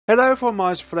Hello everyone, my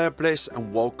name is FlareBlitzed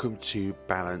and welcome to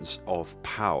Balance of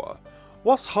Power.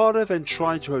 What's harder than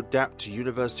trying to adapt to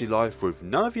university life with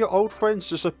none of your old friends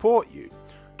to support you?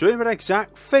 Doing that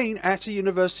exact thing at a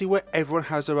university where everyone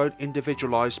has their own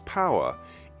individualized power,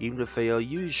 even if they are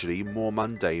usually more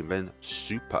mundane than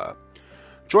super.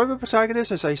 Join the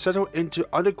protagonists as they settle into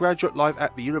undergraduate life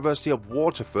at the University of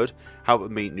Waterford, help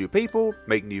them meet new people,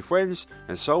 make new friends,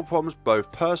 and solve problems both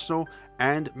personal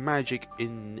and magic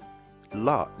in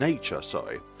nature,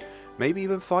 maybe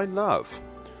even find love.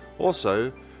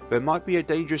 Also, there might be a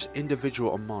dangerous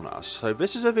individual among us. So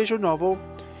this is a visual novel.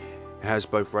 It has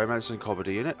both romance and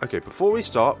comedy in it. Okay, before we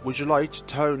start, would you like to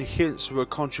tone hints with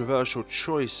controversial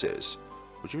choices?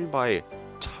 What do you mean by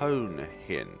tone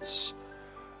hints?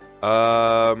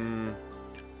 Wow,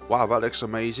 that looks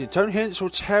amazing. Tone hints will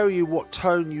tell you what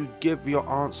tone you give your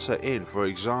answer in. For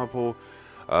example,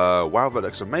 wow, that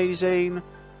looks amazing.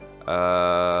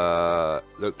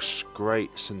 Looks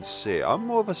great, sincere. I'm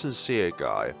more of a sincere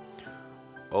guy.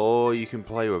 Or you can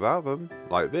play without them,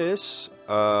 like this.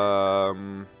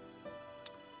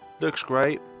 Looks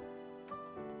great.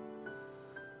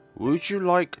 Would you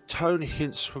like tone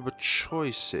hints for the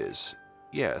choices?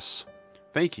 Yes.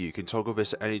 Thank you. You can toggle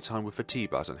this at any time with the T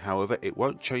button. However, it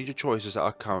won't change the choices that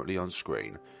are currently on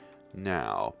screen.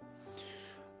 Now,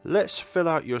 let's fill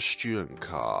out your student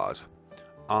card.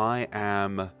 I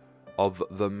am of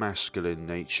the masculine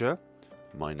nature.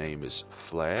 My name is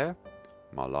Flare.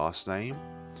 My last name.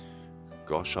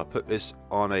 Gosh, I put this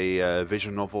on a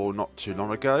visual novel not too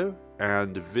long ago,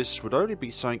 and this would only be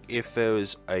something if there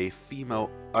is a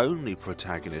female-only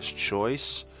protagonist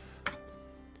choice.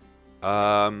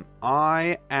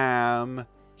 I am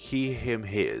he, him,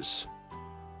 his.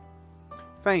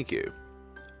 Thank you.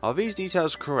 Are these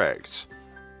details correct?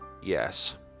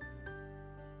 Yes.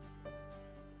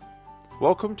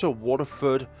 Welcome to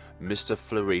Waterford, Mr.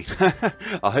 Florine.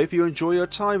 I hope you enjoy your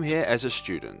time here as a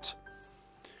student.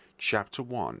 Chapter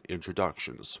 1,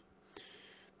 Introductions.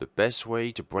 The best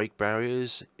way to break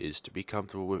barriers is to be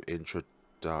comfortable with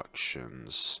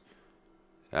introductions.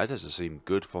 That doesn't seem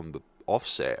good from the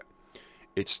offset.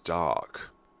 It's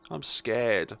dark. I'm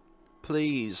scared.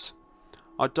 Please.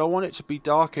 I don't want it to be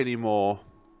dark anymore.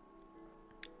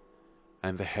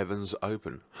 And the heavens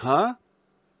open. Huh?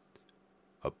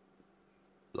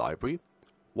 Library?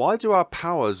 Why do our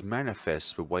powers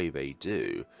manifest the way they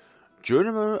do? During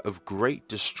a moment of great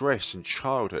distress in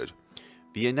childhood,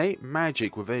 the innate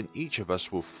magic within each of us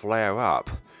will flare up,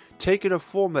 taking a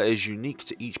form that is unique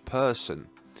to each person.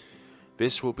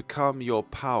 This will become your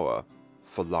power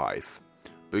for life.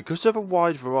 Because of a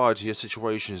wide variety of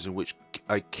situations in which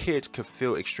a kid can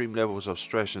feel extreme levels of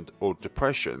stress or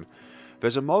depression,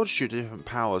 there's a multitude of different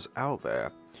powers out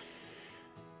there.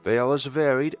 They are as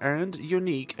varied and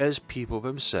unique as people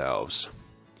themselves.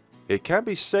 It can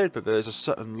be said that there is a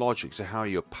certain logic to how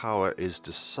your power is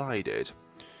decided.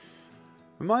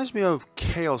 Reminds me of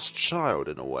Chaos Child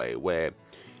in a way, where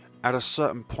at a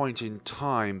certain point in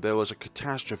time there was a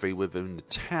catastrophe within the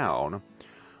town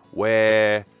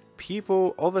where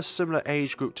people of a similar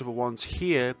age group to the ones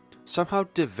here somehow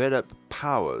develop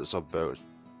powers of their,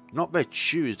 not their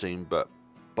choosing, but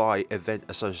by event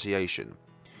association.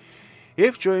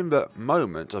 If during the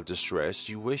moment of distress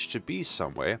you wish to be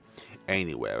somewhere,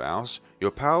 anywhere else,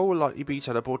 your power will likely be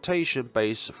teleportation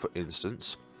based, for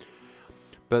instance.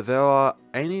 But there are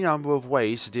any number of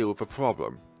ways to deal with a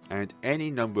problem, and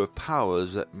any number of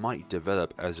powers that might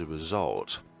develop as a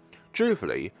result.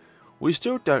 Truthfully, we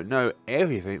still don't know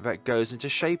everything that goes into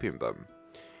shaping them.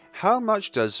 How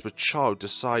much does the child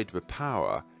decide the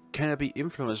power? Can it be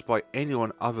influenced by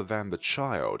anyone other than the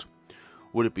child?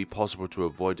 Would it be possible to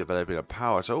avoid developing a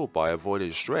power at all by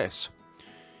avoiding stress?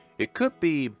 It could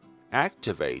be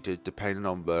activated depending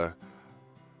on the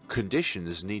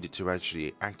conditions needed to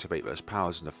actually activate those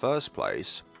powers in the first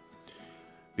place.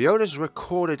 The oldest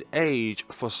recorded age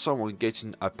for someone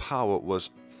getting a power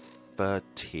was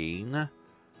 13.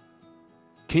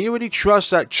 Can you really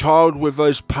trust that child with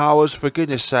those powers, for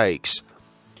goodness sakes?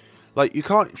 Like, you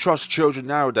can't trust children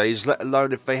nowadays, let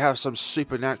alone if they have some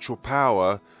supernatural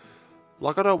power.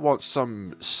 Like, I don't want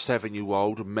some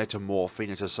 7-year-old metamorphing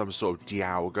into some sort of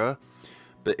Dialga,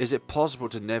 but is it possible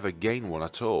to never gain one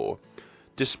at all?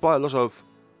 Despite a lot of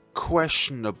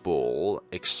questionable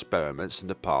experiments in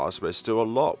the past, there's still a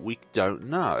lot we don't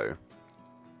know.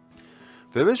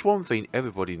 There is one thing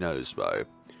everybody knows though.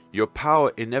 Your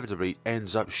power inevitably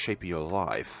ends up shaping your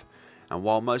life. And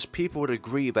while most people would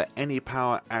agree that any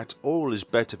power at all is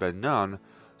better than none,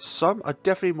 some are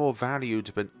definitely more valued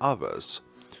than others.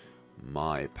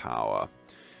 My power.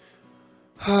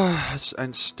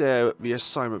 and stare at the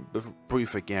assignment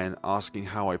brief again, asking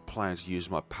how I plan to use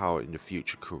my power in my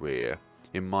future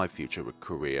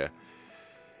career.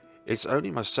 It's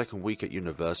only my second week at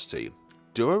university.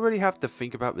 Do I really have to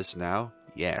think about this now?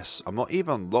 Yes, I'm not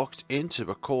even locked into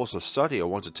the course of study I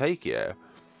want to take yet.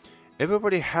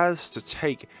 Everybody has to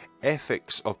take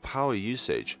ethics of power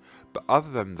usage, but other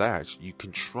than that, you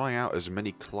can try out as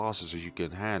many classes as you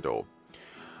can handle.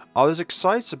 I was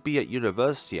excited to be at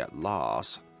university at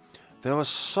last. There was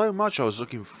so much I was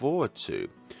looking forward to.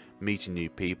 Meeting new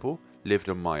people,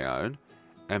 living on my own,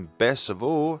 and best of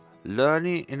all,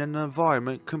 learning in an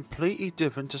environment completely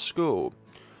different to school.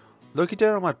 Looking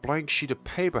down at my blank sheet of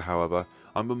paper, however,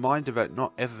 I'm reminded that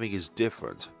not everything is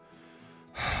different.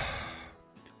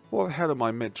 What the hell am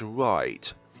I meant to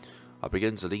write? I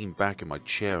begin to lean back in my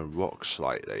chair and rock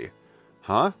slightly.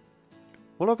 Huh?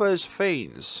 What are those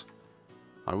things?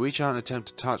 I reach out and attempt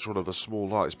to touch one of the small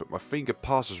lights, but my finger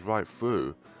passes right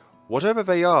through. Whatever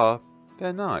they are,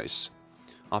 they're nice.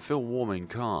 I feel warm and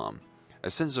calm. A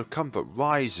sense of comfort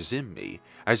rises in me,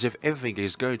 as if everything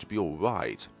is going to be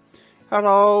alright.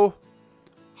 Hello!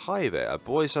 Hi there, a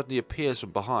boy suddenly appears from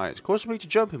behind, causing me to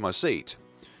jump in my seat.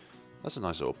 That's a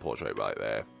nice little portrait right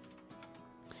there.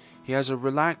 He has a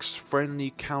relaxed,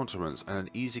 friendly countenance and an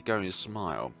easygoing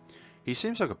smile. He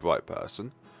seems like a bright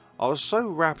person. I was so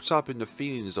wrapped up in the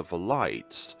feelings of the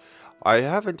lights, I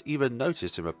haven't even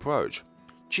noticed him approach.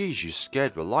 Geez, you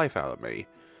scared the life out of me.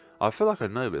 I feel like I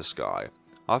know this guy.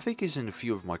 I think he's in a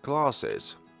few of my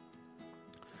classes.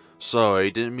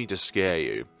 Sorry, didn't mean to scare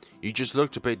you. You just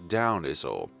looked a bit down is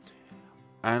all.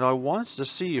 And I wanted to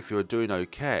see if you were doing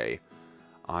okay.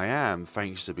 I am,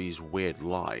 thanks to these weird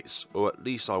lights. Or at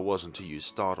least I was until you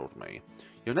startled me.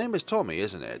 Your name is Tommy,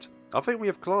 isn't it? I think we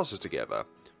have classes together.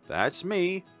 That's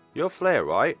me. You're Flare,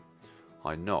 right?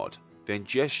 I nod, then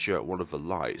gesture at one of the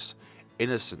lights,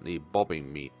 innocently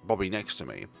bobbing next to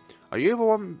me. Are you the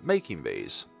one making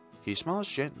these? He smiles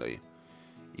gently.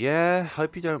 Yeah,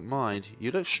 hope you don't mind.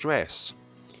 You look stressed.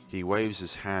 He waves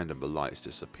his hand and the lights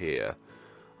disappear.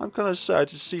 I'm kind of sad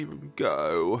to see them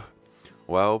go.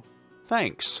 Well,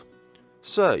 thanks.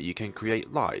 Sir, you can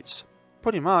create lights.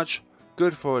 Pretty much.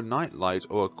 Good for a night light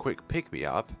or a quick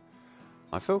pick-me-up.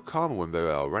 I feel calmer when they're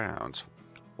around.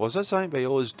 Was that something they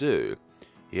always do?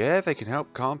 Yeah, they can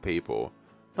help calm people.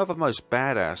 Not the most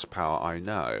badass power I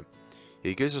know.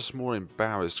 He gives a small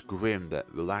embarrassed grin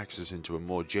that relaxes into a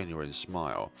more genuine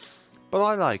smile. But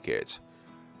I like it.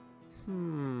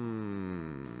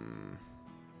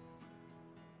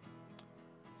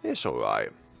 It's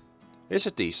alright. It's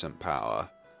a decent power.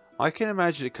 I can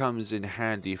imagine it comes in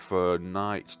handy for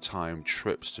nighttime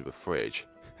trips to the fridge.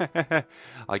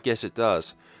 I guess it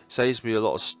does. Saves me a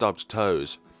lot of stubbed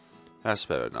toes. That's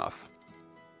fair enough.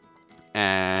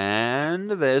 And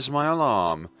there's my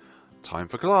alarm. Time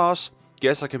for class.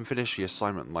 Guess I can finish the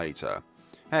assignment later.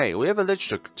 Hey, we have a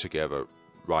literature together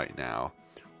right now.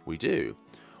 We do.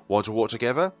 Want to walk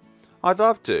together? I'd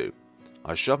love to.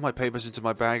 I shove my papers into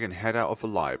my bag and head out of the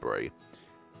library.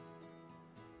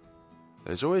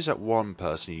 There's always that one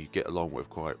person you get along with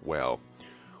quite well.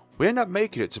 We end up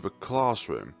making it to the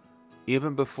classroom,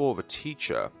 even before the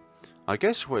teacher. I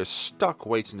guess we're stuck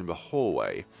waiting in the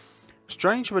hallway.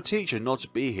 Strange for a teacher not to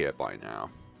be here by now.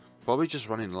 Probably just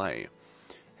running late.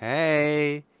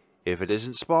 Hey, if it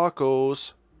isn't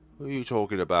Sparkles. Who are you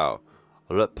talking about?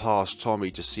 I look past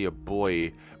Tommy to see a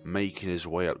boy making his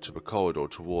way up to the corridor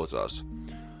towards us.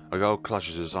 A girl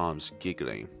clutches his arms,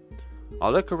 giggling. I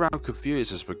look around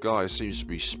confused as the guy seems to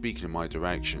be speaking in my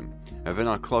direction, and then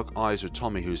I clock eyes with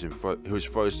Tommy who's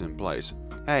frozen in place.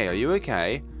 Hey, are you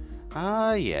okay?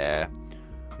 Ah, yeah.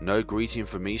 No greeting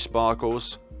for me,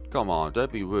 Sparkles? Come on,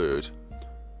 don't be rude.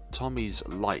 Tommy's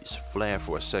lights flare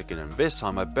for a second, and this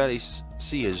time I barely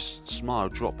see his smile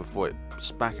drop before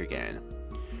it's back again.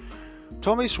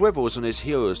 Tommy swivels on his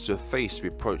heels to face the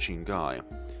approaching guy.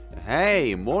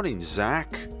 Hey, morning,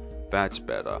 Zach. That's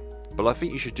better. But I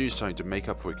think you should do something to make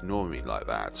up for ignoring me like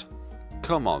that.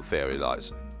 Come on, Fairy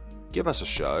Lights. Give us a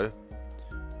show.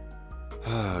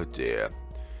 Oh dear.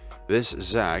 This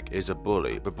Zach is a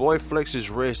bully. The boy flicks his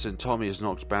wrist and Tommy is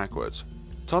knocked backwards.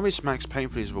 Tommy smacks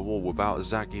painfully into the wall without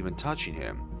Zach even touching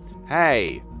him.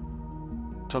 Hey!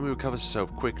 Tommy recovers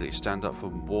himself quickly, stand up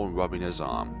from Warren rubbing his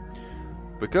arm.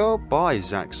 The girl by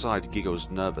Zach's side giggles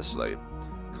nervously.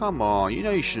 Come on, you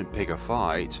know you shouldn't pick a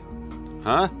fight.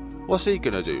 Huh? What's he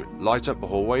gonna do? Light up the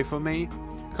hallway for me?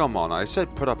 Come on, I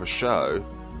said put up a show.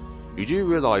 You do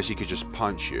realize he could just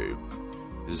punch you?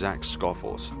 Zach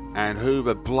scoffles. And who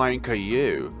the blank are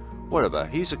you? Whatever,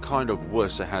 he's the kind of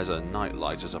wuss that has a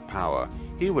nightlight as a power.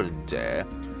 He wouldn't dare.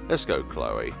 Let's go,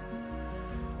 Chloe.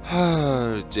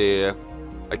 Oh dear.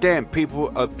 Again,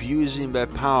 people abusing their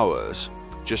powers,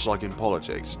 just like in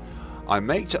politics. I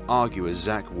make to argue as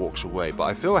Zach walks away, but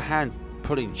I feel a hand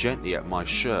pulling gently at my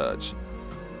shirt.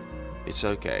 It's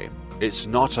okay. It's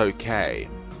not okay.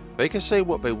 They can say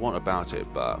what they want about it,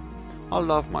 but I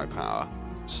love my power.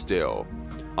 Still,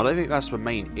 I don't think that's the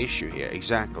main issue here,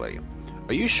 exactly.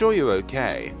 Are you sure you're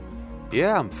okay?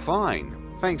 Yeah, I'm fine.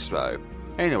 Thanks though.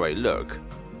 Anyway, look.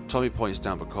 Tommy points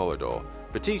down the corridor.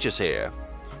 The teacher's here.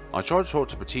 I try to talk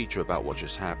to the teacher about what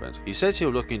just happened. He says he'll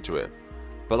look into it,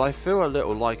 but I feel a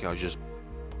little like I just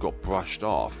got brushed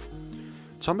off.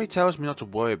 Tommy tells me not to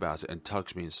worry about it and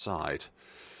tugs me inside.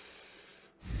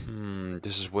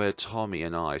 This is where Tommy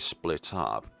and I split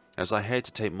up, as I head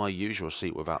to take my usual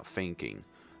seat without thinking.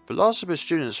 The last of the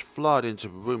students flood into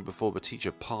the room before the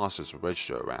teacher passes the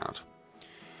register around.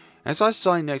 As I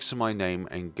sign next to my name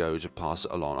and go to pass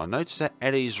it along, I notice that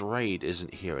Eddie's raid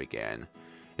isn't here again.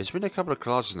 It's been a couple of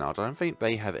classes now, I don't think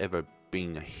they have ever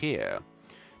been here.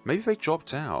 Maybe they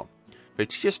dropped out. The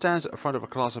teacher stands at the front of the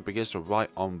class and begins to write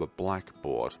on the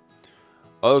blackboard.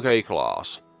 Okay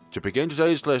class, to begin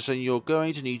today's lesson you're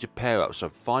going to need to pair up, so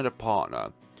find a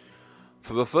partner.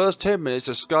 For the first 10 minutes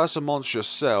discuss amongst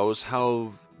yourselves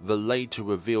how the later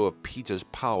reveal of Peter's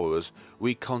powers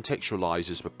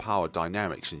recontextualizes the power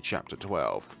dynamics in chapter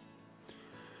 12.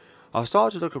 I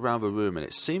start to look around the room and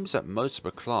it seems that most of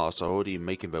the class are already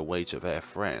making their way to their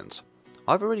friends.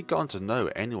 I've already gotten to know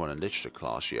anyone in literature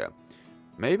class yet.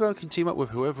 Maybe I can team up with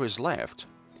whoever is left.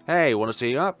 Hey, wanna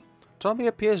team up? Tommy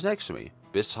appears next to me,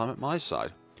 this time at my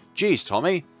side. Geez,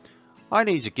 Tommy, I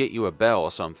need to get you a bell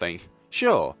or something.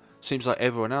 Sure, seems like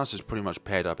everyone else is pretty much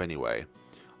paired up anyway.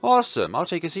 Awesome, I'll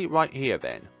take a seat right here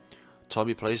then.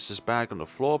 Tommy places his bag on the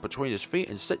floor between his feet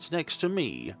and sits next to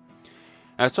me.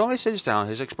 As Tommy sits down,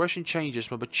 his expression changes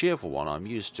from the cheerful one I'm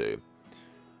used to.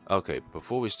 Okay, but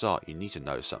before we start, you need to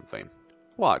know something.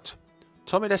 What?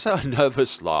 Tommy lets out a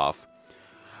nervous laugh.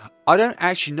 I don't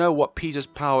actually know what Peter's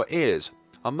power is.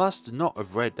 I must not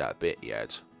have read that bit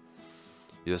yet.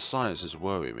 The silence is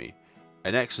worrying me.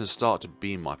 An excellent start to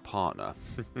being my partner.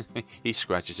 He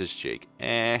scratches his cheek.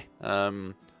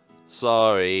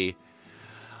 Sorry.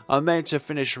 I meant to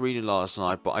finish reading last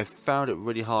night, but I found it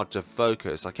really hard to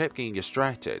focus. I kept getting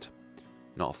distracted.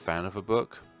 Not a fan of a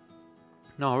book?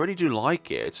 No, I really do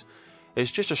like it.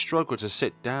 It's just a struggle to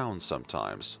sit down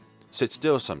sometimes. Sit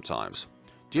still sometimes.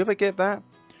 Do you ever get that?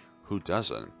 Who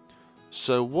doesn't?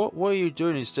 So what were you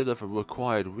doing instead of a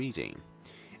required reading?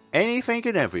 Anything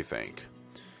and everything.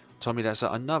 Tommy lets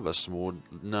out another small,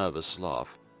 nervous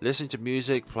laugh. Listening to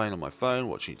music, playing on my phone,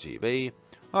 watching TV.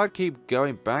 I'd keep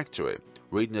going back to it,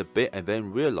 reading a bit and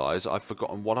then realise I've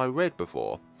forgotten what I read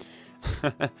before.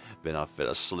 Then I fell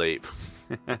asleep.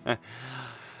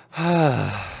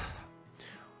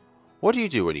 What do you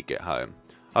do when you get home?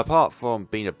 Apart from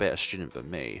being a better student than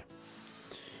me.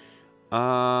 I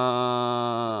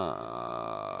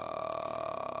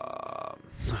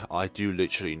do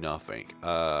literally nothing.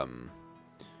 I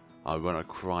run a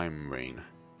crime ring.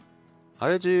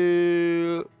 I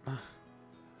do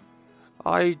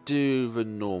the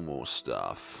normal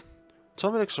stuff.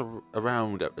 Tommy looks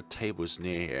around at the tables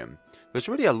near him. There's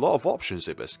really a lot of options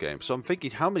in this game, so I'm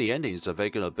thinking how many endings are there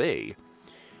going to be?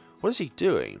 What is he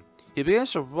doing? He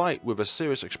begins to write with a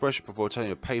serious expression before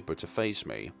turning the paper to face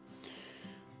me.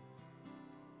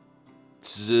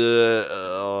 This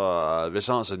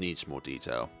answer needs more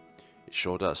detail. It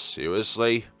sure does.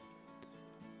 Seriously?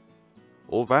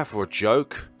 All that for a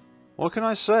joke? What can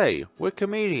I say? We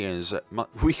comedians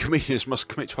must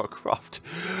commit to our craft.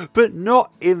 But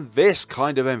not in this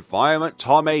kind of environment,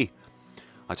 Tommy!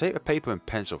 I take the paper and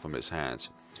pencil from his hands.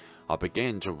 I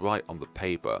begin to write on the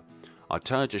paper. I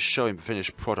turn to show him the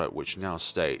finished product, which now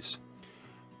states,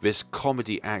 "This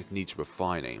comedy act needs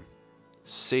refining."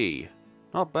 C.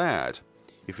 Not bad.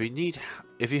 If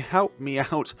you help me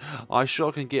out, I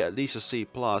sure can get at least a C+.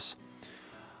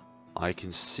 I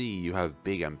can see you have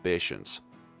big ambitions.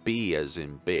 B as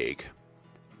in big.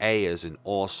 A as in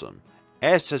awesome.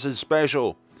 S as in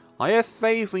special. I have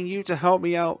faith in you to help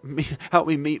me out, help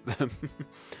me meet them.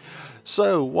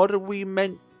 So, what are we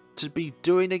meant to be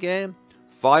doing again?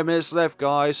 5 minutes left,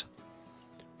 guys.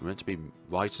 We're meant to be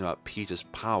writing about Peter's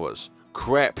powers.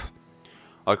 Crap.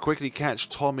 I quickly catch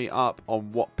Tommy up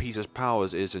on what Peter's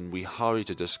powers is and we hurry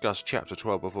to discuss chapter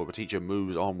 12 before the teacher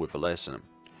moves on with the lesson.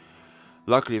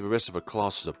 Luckily, the rest of the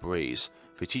class is a breeze.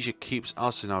 The teacher keeps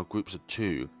us in our groups of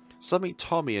 2, something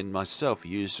Tommy and myself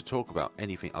use to talk about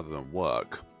anything other than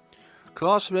work.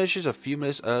 Class finishes a few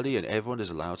minutes early and everyone is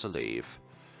allowed to leave.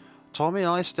 Tommy and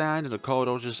I stand in the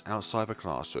corridor just outside the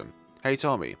classroom. Hey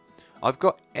Tommy, I've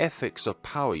got ethics of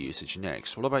power usage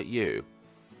next. What about you?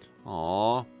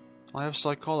 Aww, I have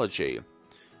psychology.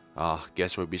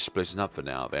 Guess we'll be splitting up for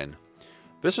now then.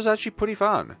 This was actually pretty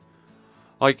fun.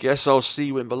 I guess I'll see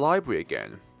you in the library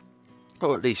again.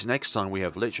 Or at least next time we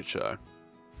have literature.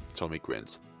 Tommy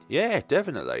grins. Yeah,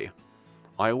 definitely.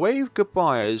 I wave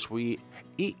goodbye as we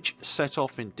each set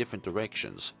off in different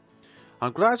directions.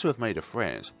 I'm glad to have made a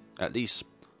friend. At least,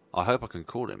 I hope I can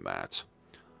call him that.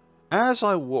 As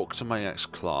I walk to my next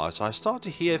class, I start to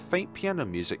hear faint piano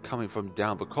music coming from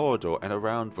down the corridor and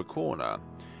around the corner.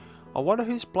 I wonder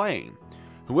who's playing.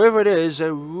 Whoever it is,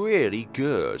 they're really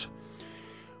good.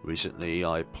 Recently,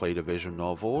 I played a visual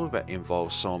novel that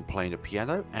involved someone playing the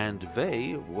piano, and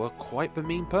they were quite the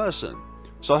mean person.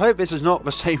 So I hope this is not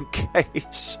the same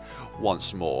case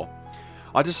once more.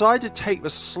 I decided to take the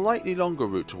slightly longer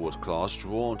route towards class,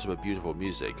 drawn to the beautiful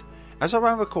music. As I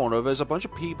round the corner, there's a bunch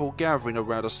of people gathering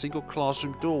around a single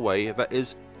classroom doorway that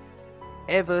is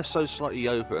ever so slightly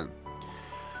open.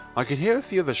 I can hear a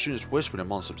few of the students whispering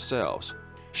amongst themselves.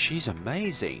 She's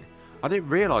amazing. I didn't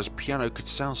realise piano could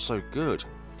sound so good.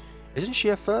 Isn't she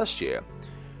a first year?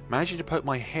 Managing to poke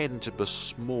my head into the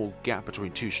small gap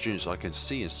between two students I can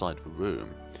see inside the room.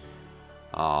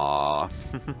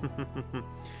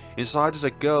 Inside is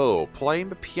a girl playing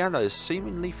the piano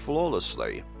seemingly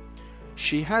flawlessly.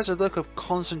 She has a look of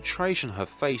concentration on her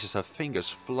face as her fingers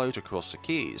float across the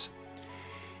keys.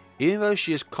 Even though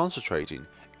she is concentrating,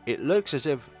 it looks as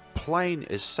if playing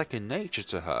is second nature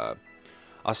to her.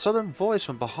 A sudden voice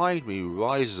from behind me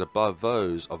rises above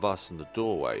those of us in the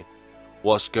doorway.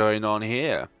 What's going on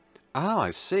here? I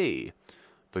see.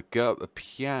 The girl at the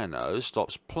piano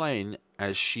stops playing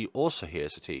as she also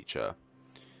hears the teacher.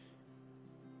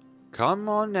 Come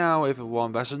on now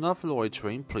everyone, that's enough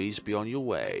loitering, please be on your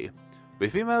way. The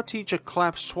female teacher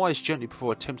claps twice gently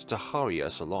before attempting to hurry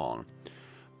us along.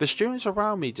 The students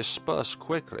around me disperse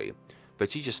quickly. The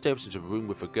teacher steps into the room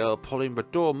with the girl, pulling the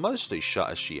door mostly shut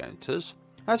as she enters.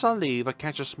 As I leave, I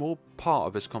catch a small part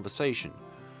of this conversation.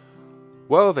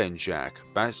 Well then, Jack,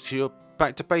 back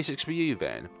to basics for you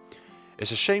then.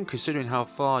 It's a shame considering how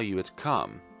far you had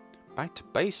come. Back to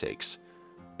basics?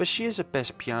 But she is the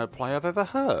best piano player I've ever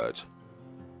heard.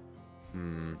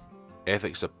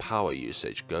 Ethics of power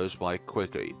usage goes by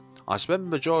quickly. I spend the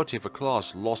majority of the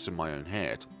class lost in my own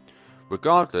head.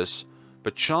 Regardless, the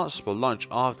chance for lunch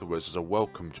afterwards is a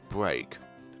welcomed break.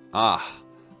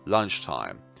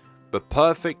 Lunchtime. The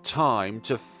perfect time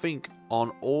to think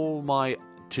on all my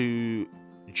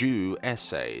to-do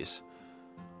essays.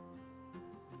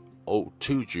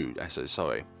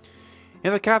 Sorry.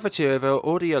 In the cafeteria, there are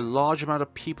already a large amount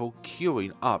of people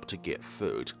queuing up to get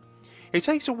food. It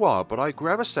takes a while, but I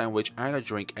grab a sandwich and a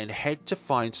drink and head to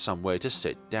find somewhere to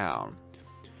sit down.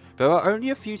 There are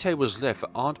only a few tables left that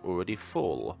aren't already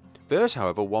full. There is,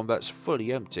 however, one that's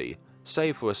fully empty,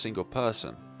 save for a single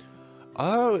person.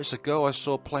 Oh, it's the girl I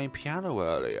saw playing piano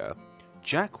earlier.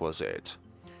 Jack, was it?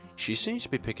 She seems to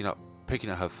be picking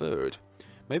at her food.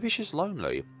 Maybe she's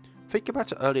lonely. Thinking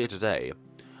about it earlier today,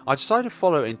 I decided to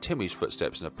follow in Timmy's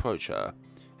footsteps and approach her.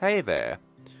 Hey there.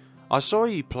 I saw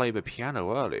you play the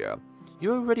piano earlier. You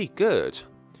were really good.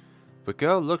 The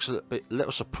girl looks a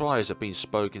little surprised at being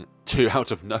spoken to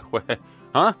out of nowhere.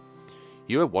 Huh?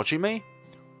 You were watching me?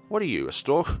 What are you, a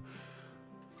stalker?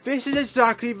 This is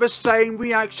exactly the same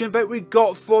reaction that we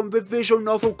got from the visual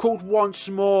novel called Once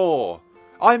More.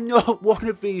 I'm not one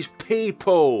of these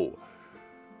people.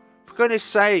 For goodness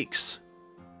sakes.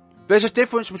 There's a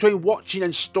difference between watching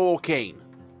and stalking.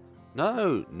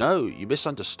 No, you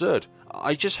misunderstood.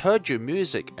 I just heard your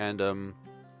music and,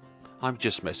 I'm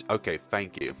just messing. Okay,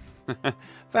 thank you.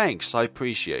 Thanks, I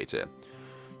appreciate it.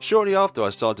 Shortly after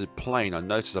I started playing, I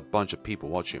noticed a bunch of people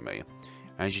watching me.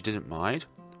 And you didn't mind?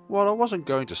 Well, I wasn't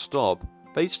going to stop.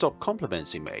 They'd stop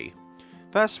complimenting me.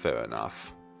 That's fair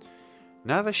enough.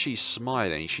 Now that she's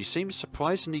smiling, she seems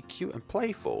surprisingly cute and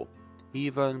playful.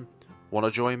 Even,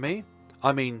 wanna join me?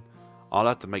 I mean, I'll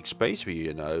have to make space for you,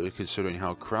 you know, considering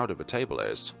how crowded the table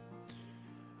is.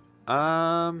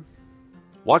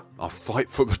 What? I'll fight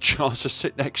for the chance to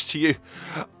sit next to you?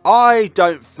 I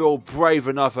don't feel brave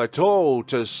enough at all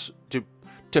to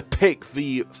pick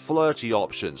the flirty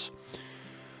options.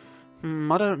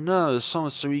 I don't know. Someone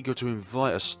so eager to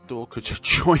invite a stalker to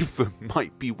join them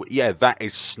might be... Yeah, that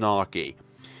is snarky.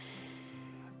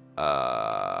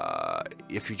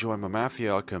 If you join my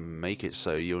mafia, I can make it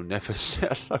so you'll never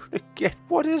sit alone again.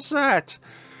 What is that?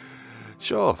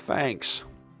 Sure, thanks.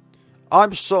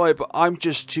 I'm sorry, but I'm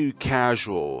just too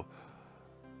casual.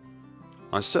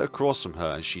 I sit across from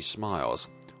her and she smiles.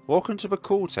 Welcome to the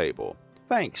cool table.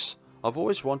 Thanks. I've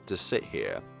always wanted to sit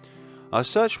here. I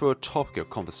searched for a topic of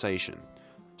conversation.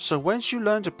 So when did you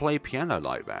learn to play piano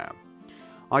like that?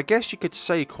 I guess you could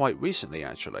say quite recently,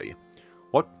 actually.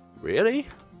 What? Really?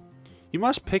 You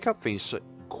must pick up things so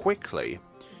quickly.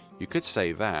 You could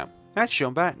say that. Actually,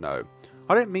 on that note,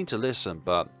 I didn't mean to listen,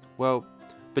 but, well,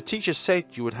 the teacher said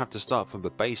you would have to start from the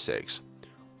basics.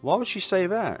 Why would she say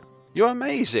that? You're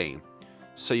amazing!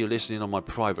 So you're listening on my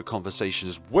private conversation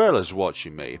as well as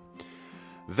watching me.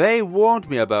 They warned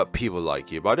me about people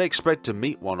like you, but I didn't expect to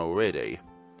meet one already.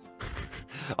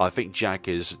 I think Jack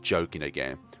is joking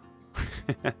again.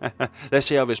 Let's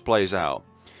see how this plays out.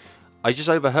 I just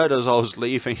overheard as I was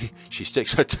leaving. She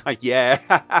sticks her tongue. Yeah.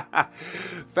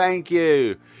 Thank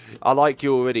you. I like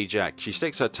you already, Jack. She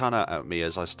sticks her tongue out at me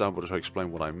as I stumble to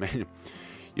explain what I meant.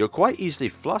 You're quite easily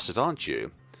flustered, aren't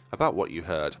you? About what you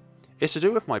heard. It's to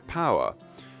do with my power.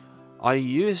 I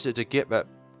used it to get that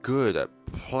good at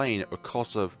playing at the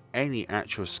cost of any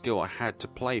actual skill I had to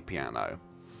play piano.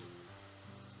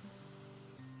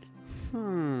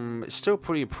 It's still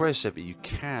pretty impressive that you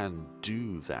can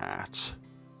do that.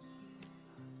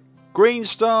 Green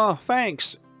star,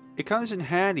 thanks! It comes in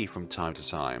handy from time to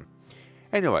time.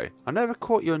 Anyway, I never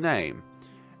caught your name,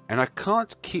 and I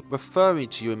can't keep referring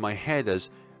to you in my head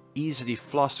as easily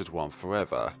flustered one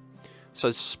forever.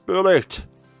 So spill it!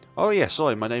 Oh yeah,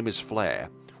 sorry, my name is Flare.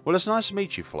 Well, it's nice to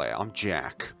meet you, Flare. I'm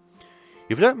Jack.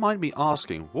 If you don't mind me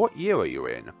asking, what year are you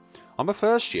in? I'm a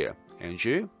first year. And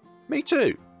you? Me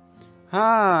too.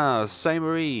 Ah, same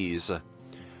Maries.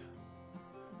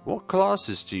 What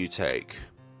classes do you take?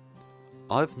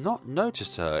 I've not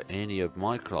noticed her in any of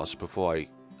my classes before,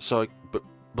 so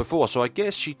I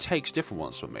guess she takes different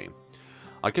ones from me.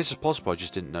 I guess it's possible I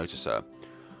just didn't notice her.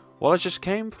 Well, I just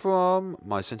came from...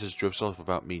 My sentence drifts off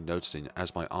without me noticing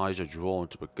as my eyes are drawn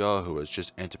to a girl who has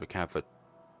just entered the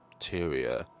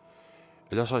cafeteria.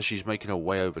 It looks like she's making her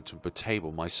way over to the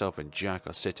table myself and Jack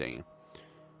are sitting.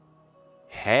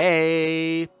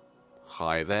 Hey!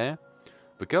 Hi there.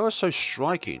 The girl is so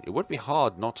striking, it would be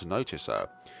hard not to notice her.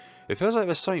 It feels like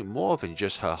there's something more than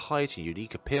just her height and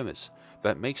unique appearance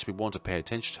that makes me want to pay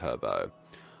attention to her, though.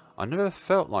 I never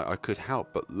felt like I could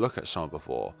help but look at someone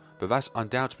before, but that's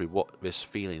undoubtedly what this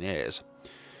feeling is.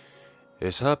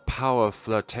 It's her power of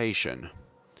flirtation.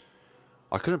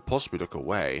 I couldn't possibly look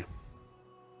away.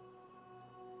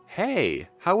 Hey,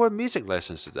 how were music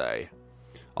lessons today?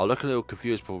 I look a little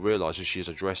confused before realizing she is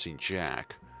addressing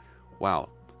Jack. Wow,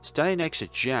 standing next to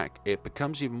Jack, it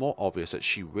becomes even more obvious that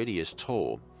she really is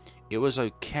tall. It was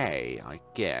okay, I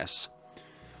guess.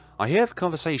 I hear the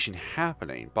conversation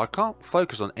happening, but I can't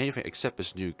focus on anything except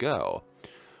this new girl.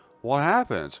 What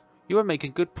happened? You were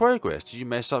making good progress. Did you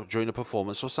mess up during the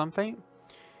performance or something?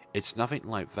 It's nothing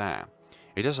like that.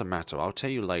 It doesn't matter. I'll tell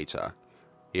you later.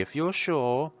 If you're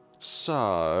sure.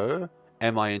 So,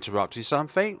 am I interrupting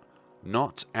something?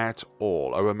 Not at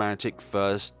all. A romantic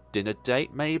first dinner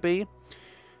date, maybe?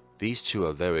 These two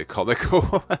are very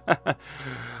comical.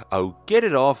 Oh, get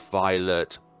it off,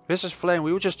 Violet. This is Flame.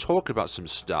 We were just talking about some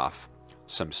stuff.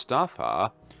 Some stuff, huh?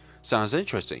 Sounds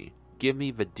interesting. Give me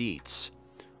the deets.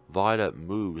 Violet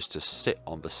moves to sit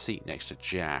on the seat next to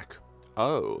Jack.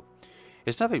 Oh,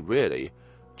 it's nothing really.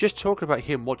 Just talking about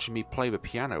him watching me play the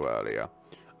piano earlier.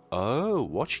 Oh,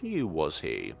 watching you, was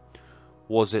he?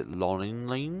 Was it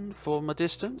lonely from a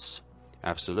distance?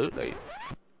 Absolutely.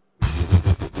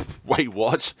 Wait,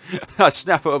 what? A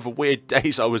snapper of the weird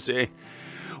days I was in.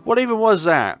 What even was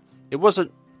that? It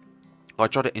wasn't... I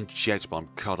tried to interject, but I'm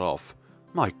cut off.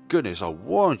 My goodness, I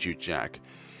warned you, Jack.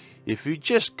 If you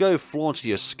just go flaunting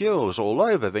your skills all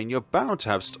over, then you're bound to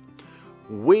have...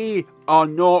 We are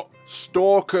not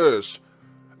stalkers.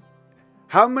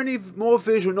 How many more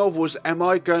visual novels am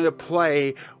I going to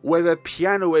play where the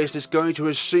pianist is going to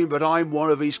assume that I'm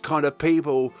one of these kind of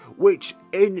people, which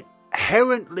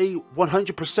inherently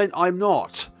 100% I'm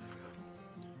not?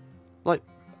 Like,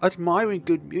 admiring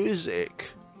good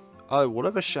music. Oh,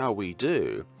 whatever shall we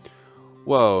do?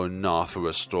 Well, nah, for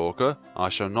a stalker. I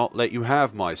shall not let you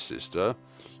have my sister.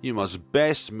 You must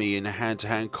best me in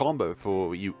hand-to-hand combat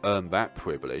before you earn that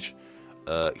privilege.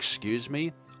 Excuse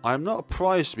me? I am not a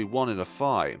prize to be won in a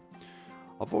fight.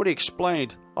 I've already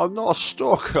explained, I'm not a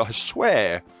stalker, I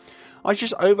swear. I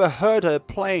just overheard her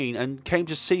playing and came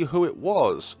to see who it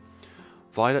was.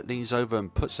 Violet leans over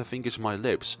and puts her finger to my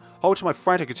lips, halting my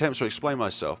frantic attempts to explain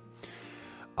myself.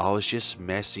 I was just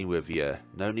messing with you.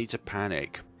 No need to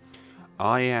panic.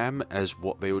 I am, as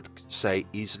what they would say,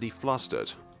 easily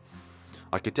flustered.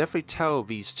 I could definitely tell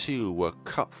these two were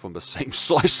cut from the same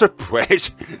slice of bread.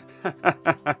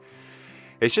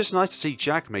 It's just nice to see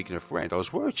Jack making a friend. I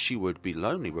was worried she would be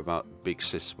lonely without big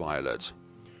sis Violet.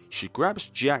 She grabs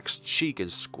Jack's cheek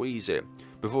and squeezes it,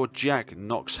 before Jack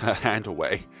knocks her hand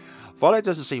away. Violet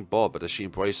doesn't seem bothered as she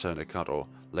embraces her in a cuddle,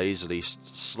 lazily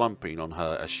slumping on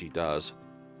her as she does.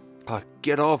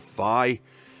 Get off, Vi!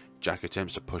 Jack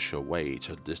attempts to push her away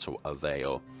to little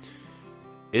avail.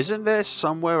 Isn't there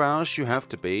somewhere else you have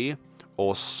to be?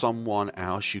 Or someone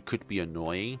else you could be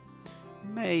annoying?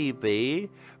 Maybe,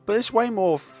 but it's way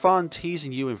more fun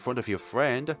teasing you in front of your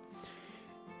friend.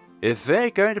 If they're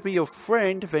going to be your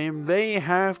friend, then they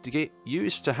have to get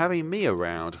used to having me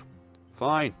around.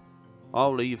 Fine,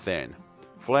 I'll leave then.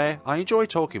 Flare, I enjoy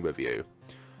talking with you.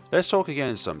 Let's talk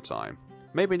again sometime.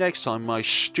 Maybe next time my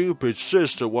stupid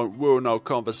sister won't ruin our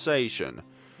conversation.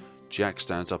 Jack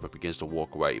stands up and begins to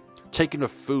walk away, taking the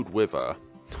food with her.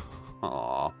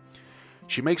 Aww.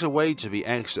 She makes her way to the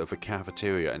exit of the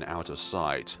cafeteria and out of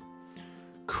sight.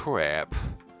 Crap.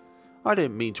 I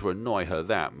didn't mean to annoy her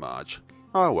that much.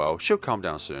 Oh well, she'll calm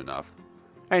down soon enough.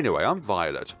 Anyway, I'm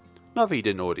Violet. Not that you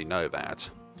didn't already know that.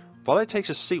 Violet takes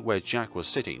a seat where Jack was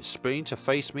sitting, spinning to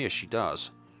face me as she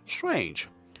does. Strange.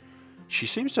 She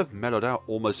seems to have mellowed out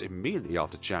almost immediately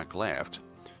after Jack left.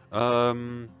 I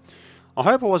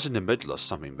hope I was in the middle of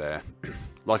something there.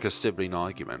 Like a sibling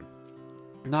argument.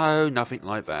 No, nothing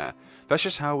like that. That's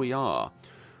just how we are.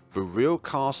 The real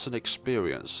Carson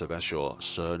experience, so that's your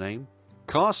surname?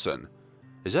 Carson?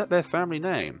 Is that their family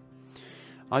name?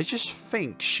 I just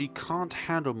think she can't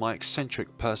handle my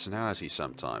eccentric personality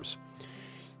sometimes.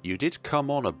 You did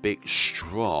come on a bit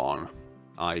strong.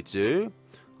 I do?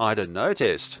 I'd have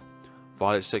noticed.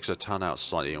 Violet sticks her tongue out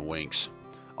slightly and winks.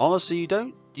 Honestly,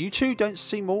 you two don't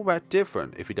seem all that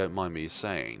different, if you don't mind me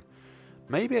saying.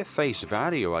 Maybe at face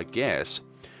value, I guess.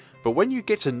 But when you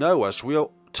get to know us, we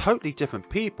are totally different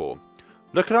people.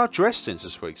 Look at our dress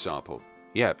senses, for example.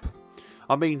 Yep.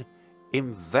 I mean,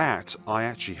 in that, I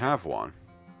actually have one.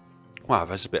 Wow,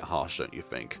 that's a bit harsh, don't you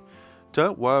think?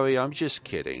 Don't worry, I'm just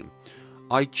kidding.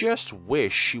 I just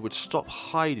wish she would stop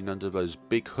hiding under those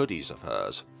big hoodies of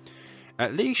hers.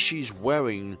 At least she's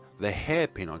wearing the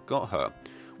hairpin I got her.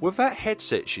 With that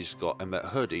headset she's got and that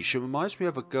hoodie, she reminds me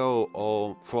of a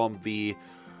girl from the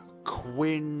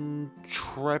quintuple...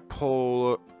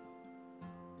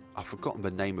 I've forgotten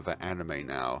the name of that anime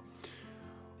now.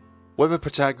 Where the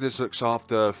protagonist looks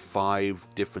after 5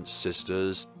 different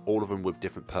sisters, all of them with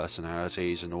different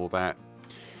personalities and all that.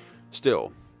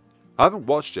 Still, I haven't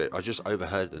watched it, I just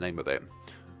overheard the name of it.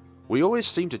 We always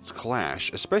seem to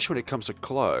clash, especially when it comes to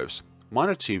clothes. Mine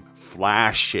are too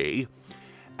flashy,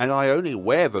 and I only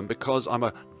wear them because I'm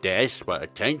a desperate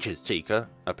attention seeker,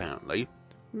 apparently.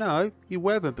 No, you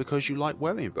wear them because you like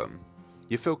wearing them.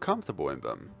 You feel comfortable in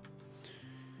them.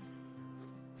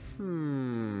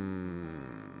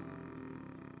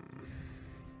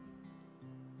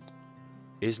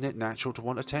 Isn't it natural to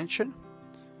want attention?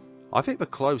 I think the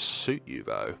clothes suit you,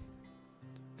 though.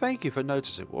 Thank you for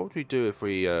noticing. What would we do if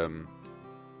we,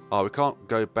 Oh, we can't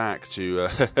go back to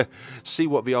see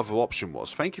what the other option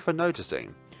was. Thank you for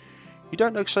noticing. You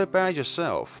don't look so bad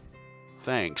yourself.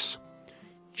 Thanks.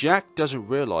 Jack doesn't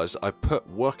realise I put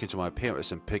work into my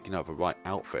appearance and picking up the right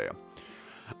outfit.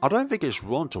 I don't think it's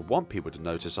wrong to want people to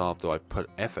notice after I've put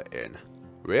effort in.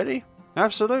 Really?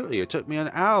 Absolutely. It took me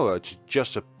an hour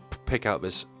just to pick out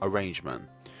this arrangement.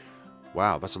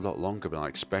 Wow, that's a lot longer than I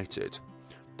expected.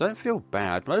 Don't feel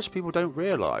bad. Most people don't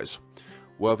realise.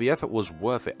 Well, the effort was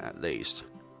worth it at least.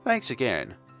 Thanks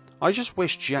again. I just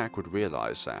wish Jack would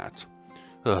realise that.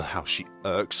 Ugh, how she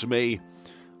irks me.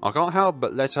 I can't help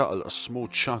but let out a small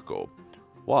chuckle.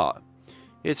 What?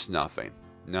 It's nothing.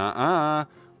 Nuh-uh.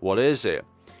 What is it?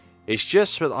 It's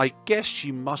just that I guess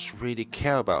you must really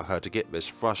care about her to get this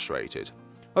frustrated.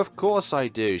 Of course I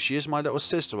do. She is my little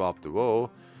sister after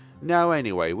all. Now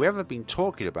anyway, we haven't been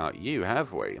talking about you,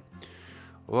 have we?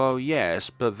 Well, yes,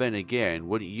 but then again,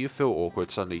 wouldn't you feel awkward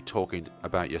suddenly talking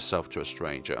about yourself to a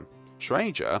stranger?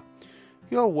 Stranger?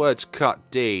 Your words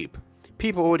cut deep.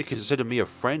 People already consider me a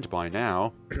friend by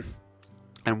now.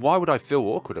 And why would I feel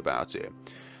awkward about it?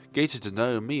 Getting to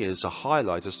know me is a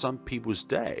highlight of some people's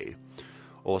day.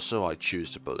 Or so I choose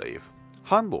to believe.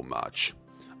 Humble much?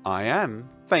 I am.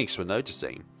 Thanks for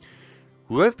noticing.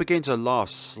 We both begin to laugh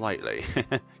slightly.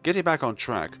 Getting back on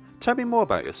track, tell me more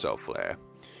about yourself, Flare.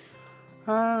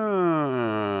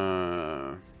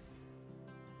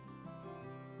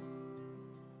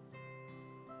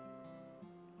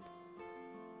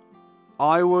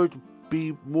 I would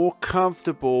be more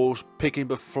comfortable picking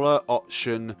the flirt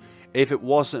option if it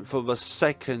wasn't for the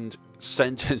second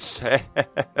sentence.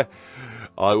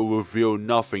 I will reveal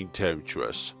nothing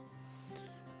temptuous.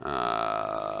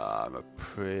 I'm a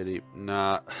pretty...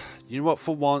 Nah. You know what,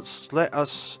 for once,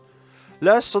 let's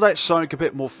select something a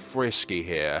bit more frisky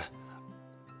here.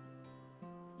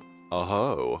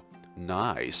 Oh,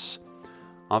 nice.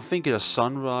 I'm thinking a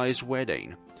sunrise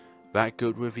wedding. That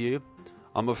good with you?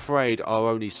 I'm afraid I'll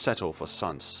only settle for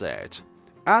sunset.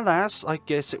 Alas, I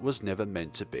guess it was never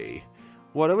meant to be.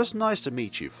 Well, it was nice to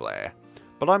meet you, Flare.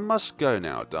 But I must go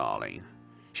now, darling.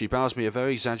 She bows me a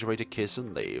very exaggerated kiss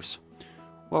and leaves.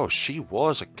 Well, she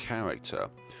was a character.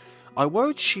 I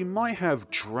worried she might have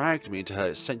dragged me into her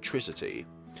eccentricity.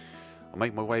 I'll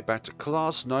make my way back to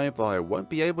class knowing that I won't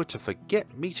be able to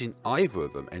forget meeting either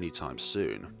of them anytime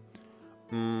soon.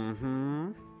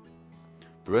 The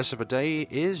rest of the day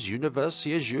is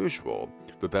university as usual.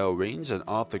 The bell rings, and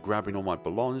after grabbing all my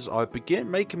belongings, I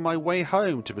begin making my way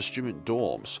home to the student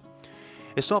dorms.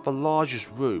 It's not the largest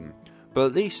room, but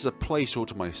at least it's a place all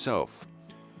to myself.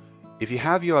 If you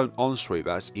have your own ensuite,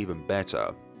 that's even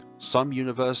better. Some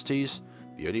universities,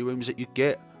 the only rooms that you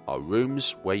get are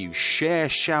rooms where you share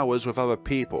showers with other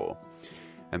people.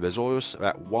 And there's always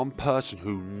that one person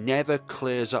who never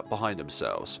clears up behind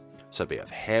themselves. So they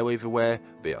have hair everywhere,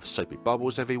 they have soapy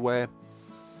bubbles everywhere.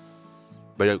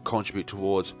 They don't contribute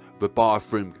towards the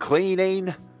bathroom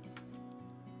cleaning.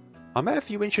 I met a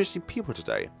few interesting people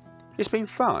today. It's been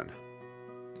fun.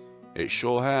 It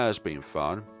sure has been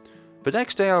fun. The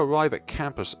next day I arrive at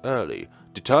campus early,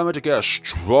 determined to get a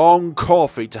strong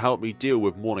coffee to help me deal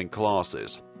with morning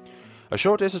classes. A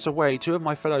short distance away, two of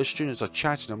my fellow students are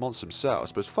chatting amongst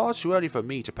themselves, but it's far too early for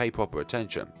me to pay proper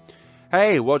attention.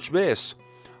 Hey, watch this!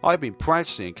 I've been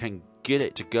practicing and can get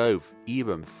it to go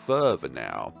even further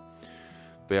now.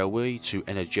 They are way too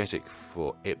energetic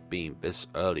for it being this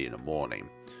early in the morning.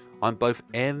 I'm both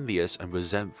envious and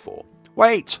resentful.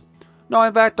 Wait! Not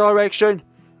in that direction!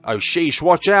 Oh sheesh,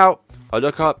 watch out! I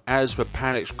look up as the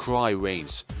panic's cry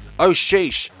rings. Oh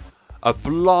sheesh! A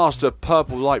blast of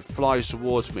purple light flies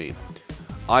towards me.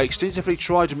 I instinctively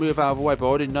try to move out of the way, but I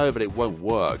already know that it won't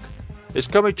work. It's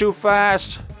coming too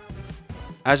fast!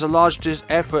 As a large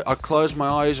effort, I close my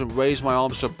eyes and raise my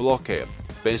arms to block it.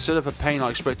 But instead of the pain I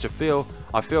expect to feel,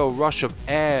 I feel a rush of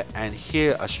air and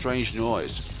hear a strange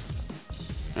noise.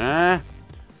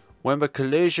 When the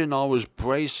collision I was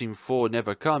bracing for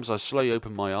never comes, I slowly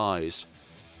open my eyes.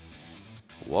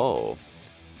 Whoa.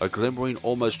 A glimmering,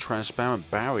 almost transparent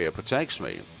barrier protects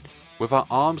me. With her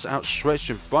arms outstretched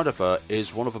in front of her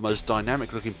is one of the most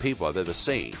dynamic looking people I've ever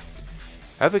seen.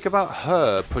 Everything about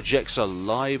her projects a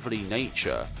lively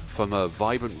nature, from her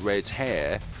vibrant red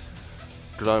hair,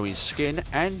 glowing skin,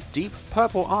 and deep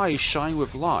purple eyes shine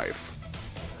with life.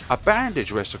 A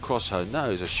bandage rests across her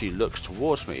nose as she looks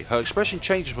towards me. Her expression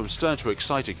changes from stern to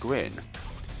excited grin.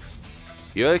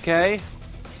 You okay?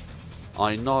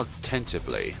 I nod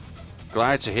tentatively.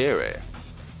 Glad to hear it.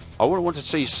 I wouldn't want to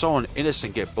see someone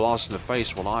innocent get blasted in the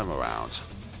face while I'm around.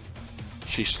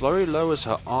 She slowly lowers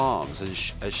her arms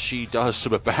as she does, so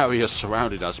the barriers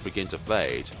surrounding us begin to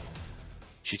fade.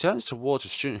 She turns towards a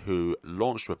student who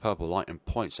launched with purple light and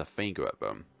points a finger at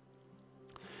them.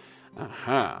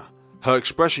 Aha. Her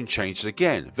expression changes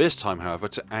again, this time however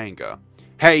to anger.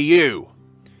 Hey you!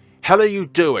 Hell are you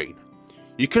doing?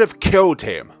 You could have killed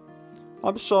him!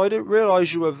 I'm sorry, I didn't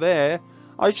realise you were there.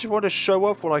 I just want to show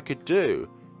off what I could do.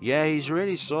 Yeah, he's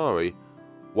really sorry.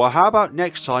 Well, how about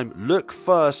next time, look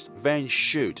first, then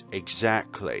shoot.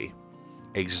 Exactly.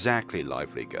 Exactly,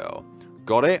 lively girl.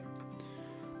 Got it?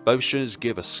 Both students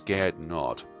give a scared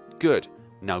nod. Good.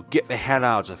 Now get the hell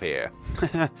out of here.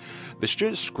 The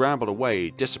students scramble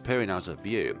away, disappearing out of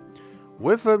view.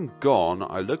 With them gone,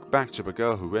 I look back to the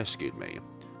girl who rescued me.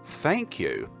 Thank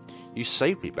you. You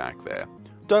saved me back there.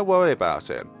 Don't worry about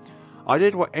it. I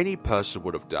did what any person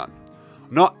would have done.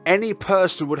 Not any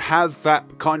person would have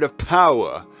that kind of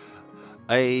power.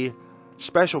 A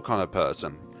special kind of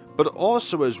person. But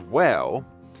also as well,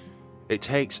 it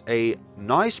takes a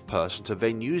nice person to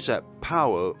then use that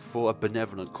power for a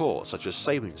benevolent cause, such as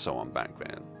saving someone back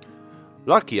then.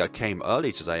 Lucky I came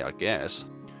early today, I guess.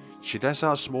 She lets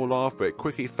out a small laugh, but it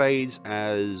quickly fades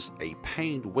as a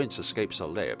pained wince escapes her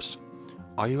lips.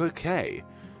 Are you okay?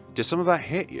 Did some of that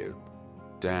hit you?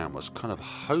 Damn, I was kind of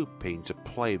hoping to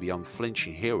play the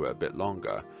unflinching hero a bit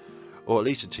longer. Or at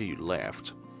least until you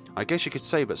left. I guess you could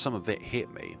say that some of it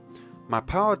hit me. My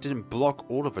power didn't block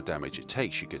all of the damage it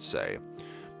takes, you could say.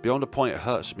 Beyond the point it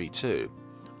hurts me too.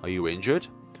 Are you injured?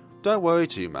 Don't worry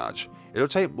too much. It'll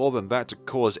take more than that to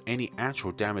cause any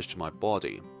actual damage to my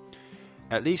body.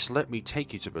 At least let me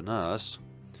take you to the nurse.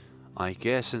 I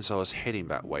guess since I was heading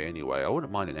that way anyway, I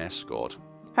wouldn't mind an escort.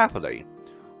 Happily.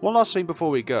 One last thing before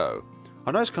we go.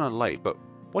 I know it's kind of late, but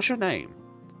what's your name?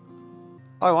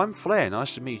 Oh, I'm Flare.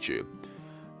 Nice to meet you.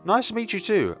 Nice to meet you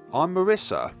too. I'm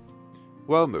Marissa.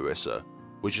 Well, Marissa,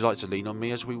 would you like to lean on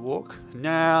me as we walk?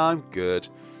 Nah, I'm good.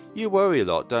 You worry a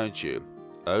lot, don't you?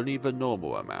 Only the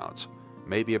normal amount.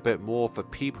 Maybe a bit more for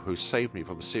people who saved me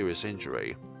from a serious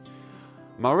injury.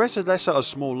 Marissa lets out a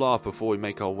small laugh before we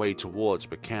make our way towards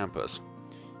the campus.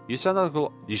 You sound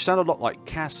a lot like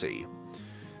Cassie.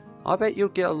 I bet you'll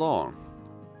get along.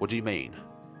 What do you mean?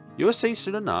 You'll see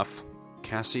soon enough.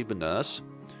 Cassie the nurse?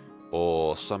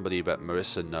 Or somebody that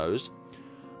Marissa knows?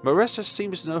 Marissa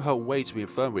seems to know her way to the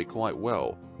infirmary quite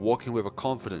well, walking with a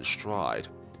confident stride.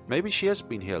 Maybe she has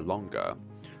been here longer.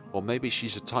 Or maybe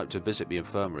she's the type to visit the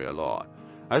infirmary a lot.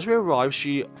 As we arrive,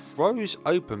 she throws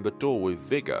open the door with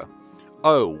vigor.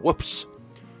 Oh, whoops!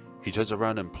 She turns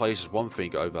around and places one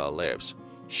finger over her lips.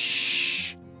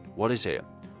 Shh! What is it?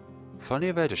 Funny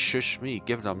of her to shush me,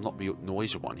 given I'm not the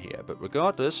noisy one here, but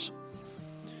regardless.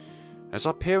 As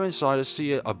I peer inside, I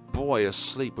see a boy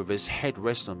asleep with his head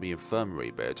resting on the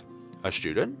infirmary bed. A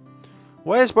student?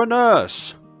 Where's my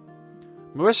nurse?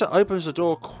 Marissa opens the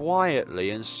door quietly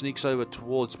and sneaks over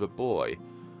towards the boy.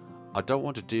 I don't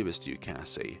want to do this to you,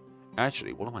 Cassie.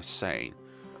 Actually, what am I saying?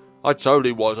 I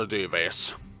totally want to do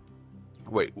this.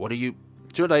 Wait, what are you...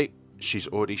 Too late. She's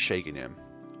already shaking him.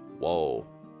 Whoa.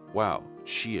 Wow,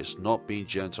 she is not being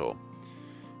gentle.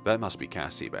 That must be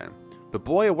Cassie then. The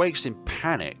boy awakes in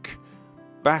panic,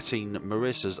 batting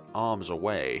Marissa's arms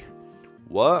away.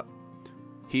 What?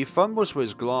 He fumbles for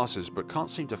his glasses but can't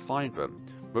seem to find them.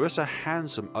 Marissa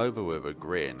hands them over with a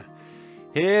grin.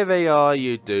 Here they are,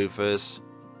 you doofus.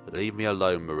 Leave me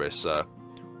alone, Marissa.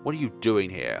 What are you doing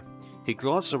here? He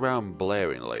glances around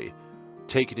blaringly,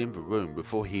 taking in the room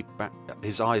before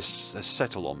his eyes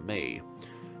settle on me.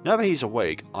 Now that he's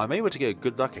awake, I'm able to get a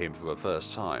good look at him for the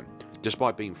first time.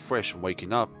 Despite being fresh and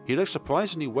waking up, he looks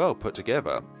surprisingly well put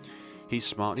together. He's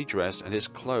smartly dressed and his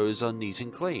clothes are neat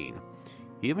and clean.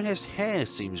 Even his hair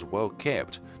seems well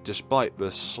kept, despite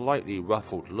the slightly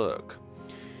ruffled look.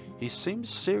 He seems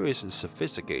serious and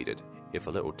sophisticated, if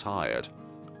a little tired.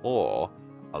 Or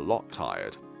a lot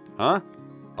tired. Huh?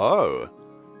 Oh.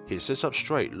 He sits up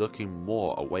straight, looking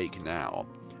more awake now,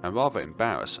 and rather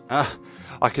embarrassed.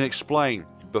 I can explain.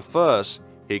 But first,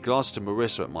 he glances to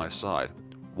Marissa at my side.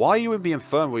 Why are you in the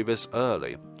infirmary this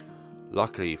early?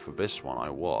 Luckily for this one, I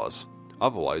was.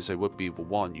 Otherwise, it would be the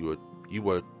one you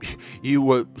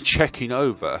were checking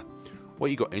over.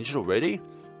 What, you got injured already?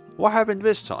 What happened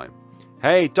this time?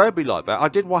 Hey, don't be like that. I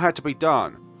did what had to be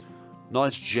done.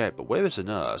 Nice jet, but where is the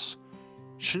nurse?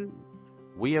 Shouldn't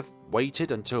we have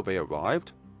waited until they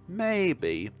arrived?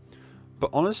 Maybe.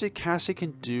 But honestly, Cassie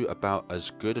can do about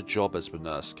as good a job as the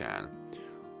nurse can.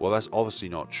 Well, that's obviously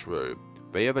not true.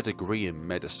 They have a degree in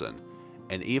medicine.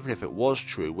 And even if it was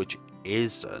true, which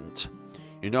isn't,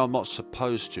 you know I'm not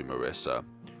supposed to, Marissa.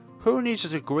 Who needs a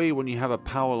degree when you have a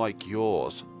power like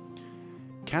yours?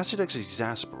 Cassie looks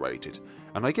exasperated,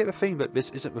 and I get the feeling that this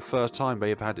isn't the first time they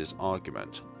have had this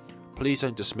argument. Please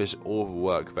don't dismiss all the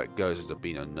work that goes into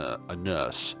being a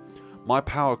nurse. My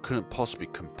power couldn't possibly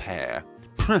compare.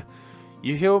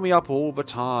 You heal me up all the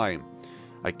time,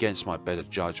 against my better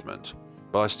judgment,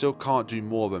 but I still can't do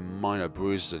more than minor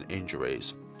bruises and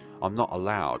injuries. I'm not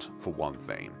allowed, for one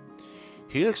thing.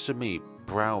 He looks to me,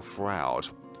 brow frowned.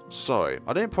 Sorry,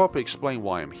 I didn't properly explain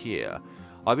why I'm here.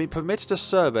 I've been permitted to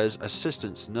serve as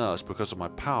assistant nurse because of my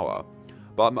power,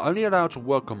 but I'm only allowed to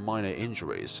work on minor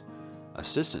injuries.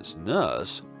 Assistant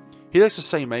nurse? He looks the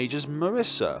same age as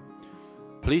Marissa.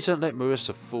 Please don't let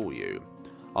Marissa fool you.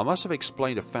 I must have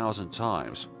explained 1,000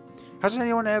 times. Hasn't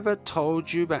anyone ever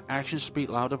told you that actions speak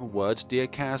louder than words, dear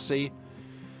Cassie?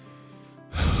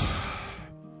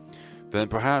 Then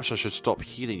perhaps I should stop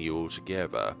healing you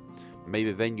altogether.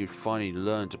 Maybe then you'd finally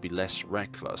learn to be less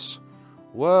reckless.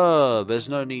 Whoa, there's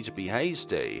no need to be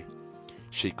hasty.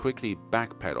 She quickly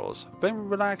backpedals, then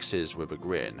relaxes with a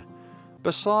grin.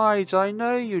 Besides, I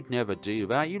know you'd never do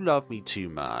that. You love me too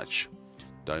much.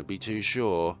 Don't be too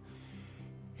sure.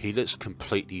 He looks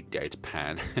completely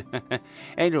deadpan.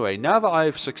 Anyway, now that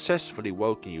I've successfully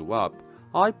woken you up,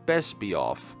 I'd best be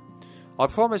off. I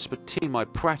promised the team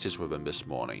I'd practice with them this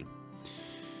morning.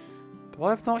 But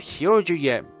I've not healed you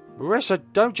yet. Marissa,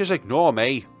 don't just ignore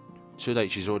me. Too late,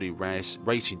 she's already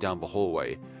racing down the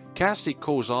hallway. Cassie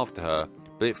calls after her,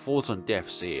 but it falls on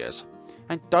deaf ears.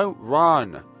 And don't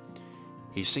run.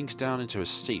 He sinks down into a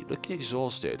seat, looking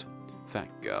exhausted.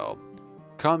 That girl.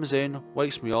 Comes in,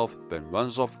 wakes me off, then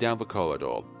runs off down the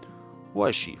corridor.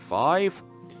 What is she, 5?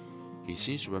 He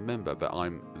seems to remember that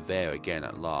I'm there again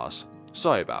at last.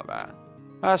 Sorry about that.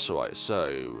 That's alright,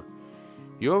 so...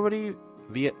 You're already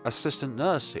the assistant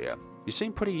nurse here. You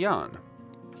seem pretty young.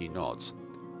 He nods.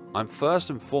 I'm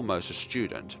first and foremost a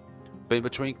student, but in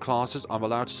between classes I'm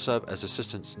allowed to serve as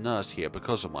assistant nurse here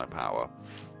because of my power.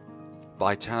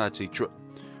 Vitality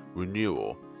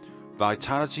renewal.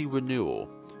 Vitality renewal.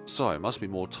 Sorry, I must be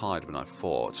more tired than I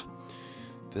thought.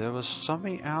 There was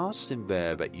something else in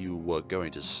there that you were going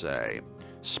to say.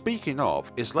 Speaking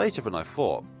of, it's later than I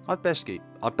thought. I'd best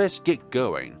get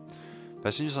going.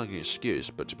 That seems like an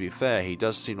excuse, but to be fair, he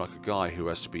does seem like a guy who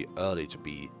has to be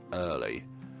early.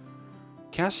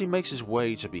 Cassie makes his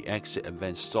way to the exit and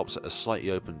then stops at a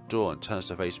slightly open door and turns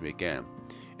to face me again.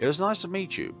 It was nice to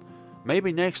meet you.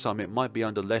 Maybe next time it might be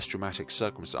under less dramatic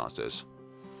circumstances.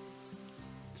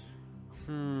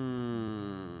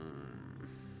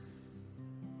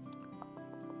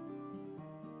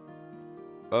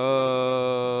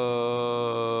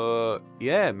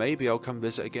 Yeah, maybe I'll come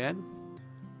visit again.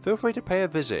 Feel free to pay a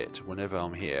visit whenever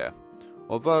I'm here.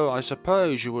 Although I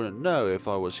suppose you wouldn't know if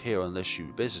I was here unless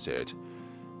you visited.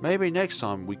 Maybe next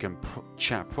time we can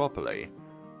chat properly.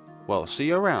 Well, see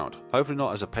you around. Hopefully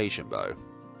not as a patient though.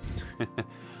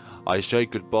 I say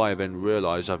goodbye and then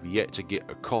realise I've yet to get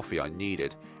a coffee I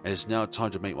needed, and it's now time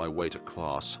to make my way to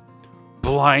class.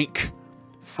 Blank!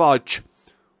 Fudge!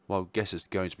 Well, guess it's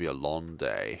going to be a long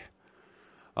day.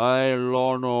 A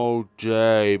long old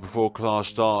day. Before class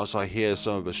starts, I hear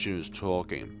some of the students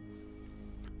talking.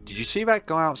 Did you see that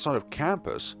guy outside of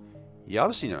campus? Yeah,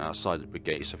 I've seen him outside the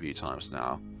gates a few times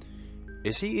now.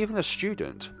 Is he even a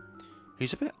student?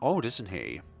 He's a bit old, isn't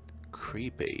he?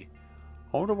 Creepy.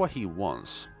 I wonder what he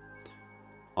wants.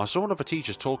 I saw one of the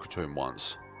teachers talking to him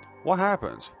once. What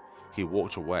happened? He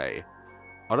walked away.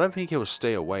 I don't think he'll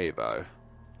stay away though.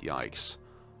 Yikes.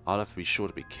 I'll have to be sure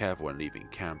to be careful when leaving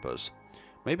campus.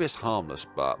 Maybe it's harmless,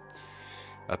 but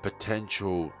a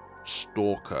potential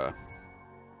stalker.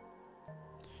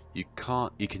 You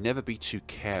can never be too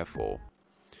careful.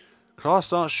 Class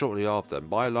starts shortly after, and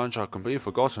by lunch I've completely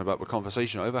forgotten about the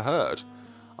conversation I overheard.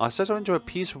 I settle into a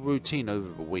peaceful routine over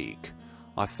the week.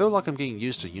 I feel like I'm getting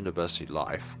used to university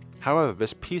life. However,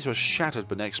 this peace was shattered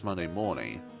the next Monday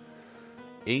morning.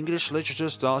 English literature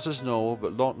starts as normal,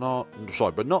 but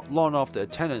not long after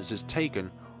attendance is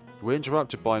taken, we're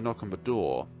interrupted by a knock on the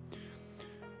door.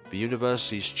 The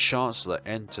university's chancellor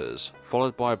enters,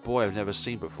 followed by a boy I've never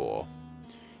seen before.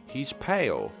 He's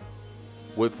pale,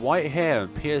 with white hair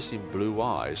and piercing blue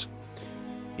eyes.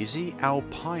 Is he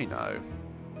albino?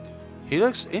 He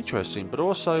looks interesting, but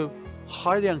also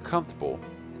highly uncomfortable.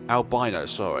 Albino,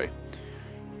 sorry.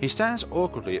 He stands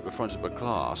awkwardly at the front of the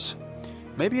class.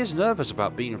 Maybe he's nervous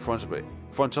about being in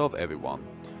front of everyone.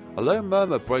 A low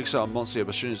murmur breaks out amongst the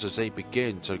other students as they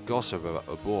begin to gossip about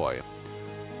the boy.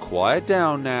 Quiet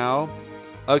down now.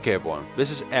 Okay everyone,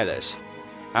 this is Ellis.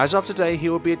 As of today, he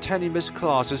will be attending this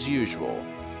class as usual.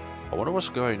 I wonder what's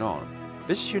going on.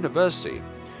 This is university.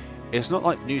 It's not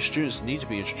like new students need to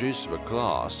be introduced to a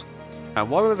class. And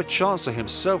why would the Chancellor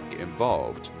himself get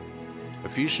involved? A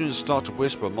few students start to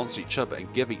whisper amongst each other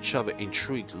and give each other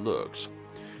intrigued looks.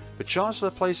 The Chancellor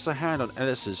places a hand on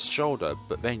Ellis's shoulder,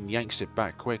 but then yanks it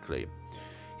back quickly.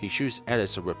 He shoots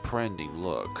Ellis a reprending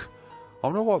look. I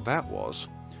wonder what that was.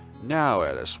 Now,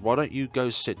 Ellis, why don't you go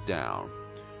sit down?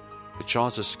 The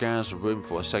Chancellor scans the room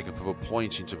for a second before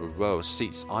pointing to the row of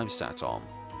seats I'm sat on.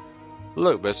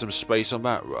 Look, there's some space on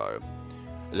that row.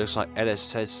 It looks like Ellis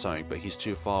says something, but he's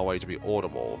too far away to be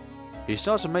audible. He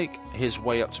starts to make his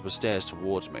way up to the stairs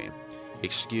towards me.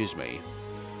 Excuse me.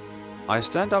 I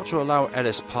stand up to allow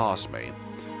Ellis past me.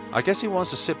 I guess he wants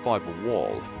to sit by the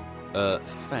wall.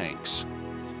 Thanks.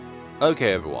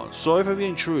 Okay everyone, sorry for the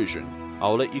intrusion.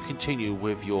 I'll let you continue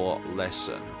with your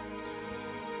lesson.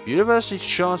 The university's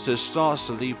chancellor starts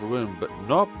to leave the room, but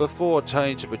not before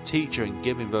turning to the teacher and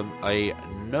giving them a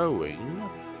knowing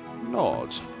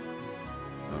nod.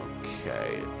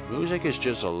 Okay, music is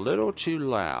just a little too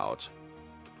loud.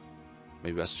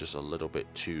 Maybe that's just a little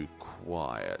bit too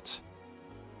quiet.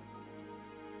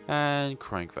 And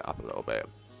crank that up a little bit.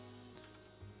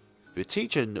 The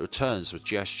teacher returns with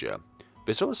gesture.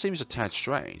 This all seems a tad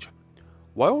strange.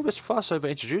 Why all this fuss over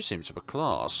introducing him to the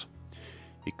class?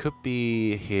 It could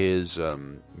be his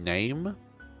name.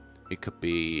 It could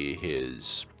be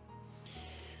his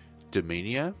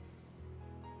demeanor.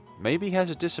 Maybe he has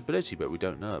a disability but we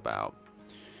don't know about.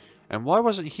 And why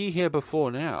wasn't he here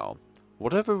before now?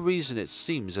 Whatever reason, it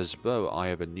seems as though I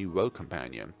have a new row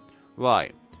companion.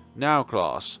 Right, now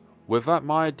class, with that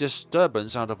minor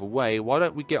disturbance out of the way, why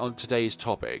don't we get on today's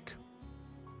topic?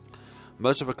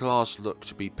 Most of the class look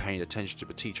to be paying attention to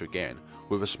the teacher again,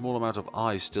 with a small amount of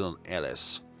eyes still on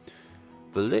Ellis.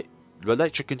 The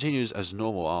lecture continues as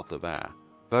normal after that,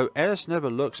 though Ellis never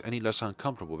looks any less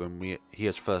uncomfortable than he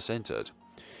has first entered.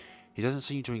 He doesn't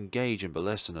seem to engage in the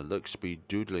lesson and looks to be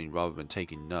doodling rather than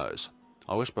taking notes.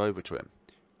 I whisper over to him.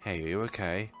 Hey, are you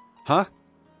okay? Huh?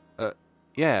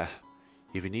 Yeah.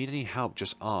 If you need any help,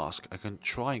 just ask. I can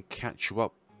try and catch you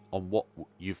up on what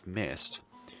you've missed.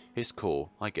 It's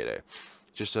cool, I get it.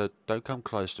 Just don't come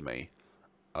close to me.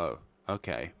 Oh,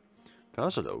 okay. That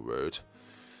was a little rude.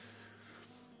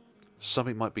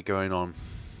 Something might be going on.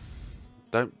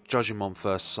 Don't judge him on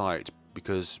first sight,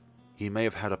 because he may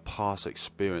have had a past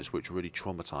experience which really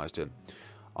traumatized him.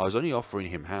 I was only offering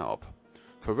him help.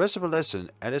 For the rest of the lesson,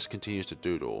 Ellis continues to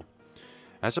doodle.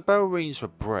 As the bell rings for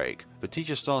break, the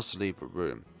teacher starts to leave the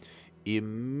room.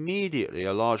 Immediately,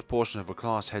 a large portion of the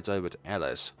class heads over to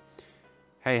Ellis.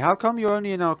 Hey, how come you're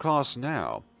only in our class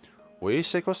now? Were you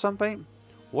sick or something?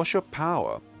 What's your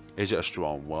power? Is it a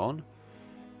strong one?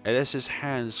 Ellis's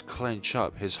hands clench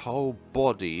up. His whole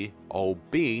body, or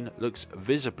being, looks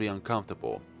visibly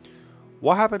uncomfortable.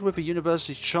 What happened with the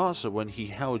university's chancellor when he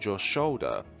held your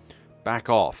shoulder? Back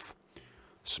off.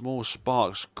 Small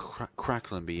sparks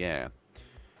crackle in the air.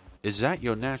 Is that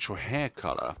your natural hair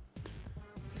color?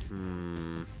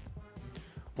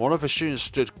 One of the students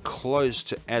stood close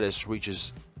to Ellis,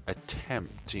 reaches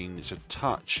attempting to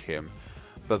touch him,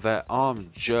 but their arm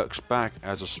jerks back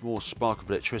as a small spark of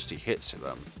electricity hits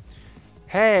them.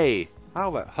 Hey! How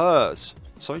that hurts!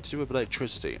 Something to do with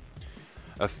electricity.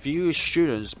 A few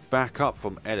students back up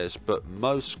from Ellis, but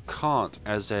most can't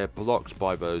as they're blocked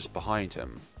by those behind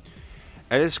him.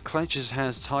 Ellis clenches his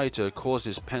hands tighter, causing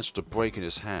his pencil to break in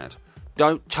his hand.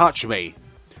 Don't touch me!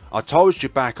 I told you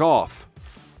back off!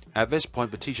 At this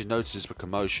point, the teacher notices the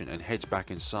commotion and heads back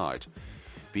inside.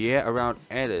 The air around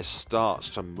Ellis starts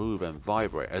to move and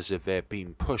vibrate as if they're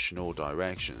being pushed in all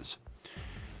directions.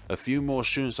 A few more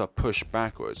students are pushed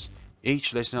backwards,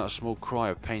 each letting out a small cry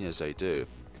of pain as they do.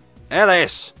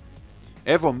 Ellis!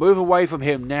 Everyone move away from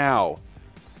him now!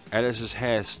 Ellis's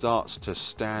hair starts to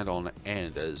stand on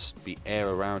end as the air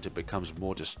around him becomes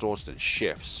more distorted and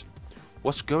shifts.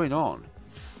 What's going on?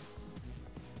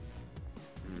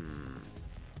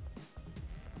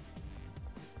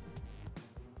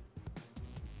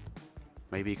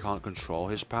 Maybe he can't control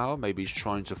his power? Maybe he's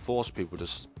trying to force people to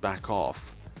back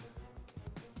off.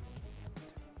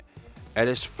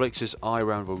 Ellis flicks his eye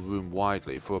around the room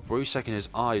widely. For a brief second his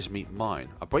eyes meet mine.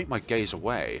 I break my gaze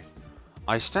away.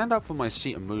 I stand up from my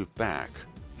seat and move back.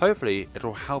 Hopefully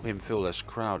it'll help him feel less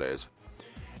crowded.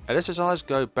 Ellis's eyes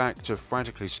go back to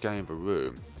frantically scanning the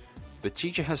room. The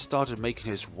teacher has started making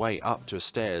his way up to the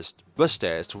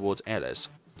stairs towards Ellis.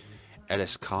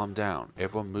 Ellis, calm down.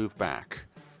 Everyone move back.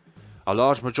 A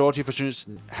large majority of the students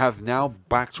have now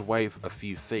backed away a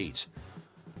few feet.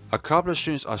 A couple of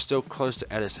students are still close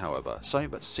to Ellis, however, something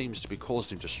that seems to be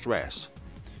causing him distress.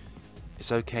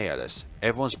 It's okay, Ellis.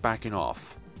 Everyone's backing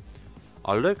off.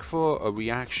 I look for a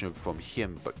reaction from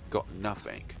him, but got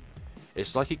nothing.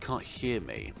 It's like he can't hear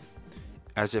me,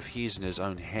 as if he's in his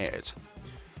own head.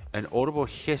 An audible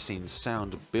hissing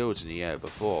sound builds in the air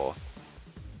before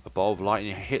a bolt of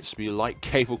lightning hits the light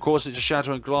cable, causing it to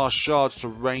shatter and glass shards to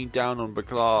rain down on the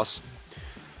class.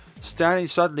 Standing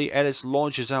suddenly, Ellis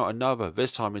launches out another,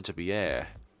 this time into the air.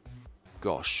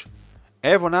 Gosh.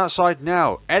 Everyone outside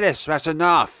now! Ellis, that's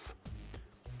enough!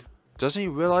 Doesn't he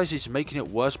realize he's making it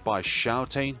worse by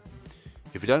shouting?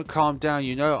 If you don't calm down,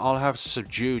 you know I'll have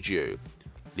subdued you.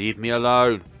 Leave me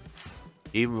alone.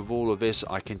 Even with all of this,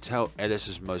 I can tell Ellis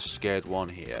is the most scared one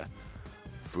here.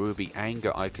 Through the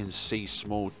anger, I can see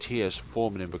small tears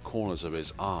forming in the corners of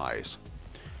his eyes.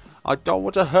 I don't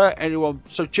want to hurt anyone,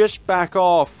 so just back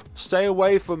off. Stay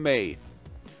away from me.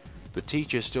 The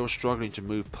teacher, still struggling to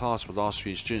move past the last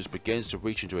few students, begins to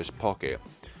reach into his pocket.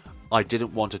 I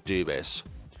didn't want to do this.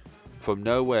 From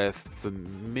nowhere,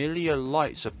 familiar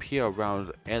lights appear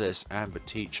around Ellis and the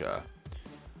teacher.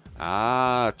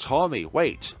 Ah, Tommy,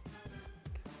 wait.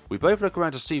 We both look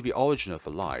around to see the origin of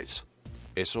the lights.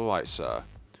 It's alright, sir.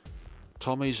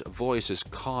 Tommy's voice is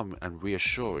calm and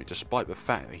reassuring, despite the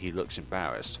fact that he looks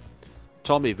embarrassed.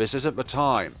 Tommy, this isn't the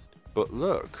time. But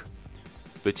look.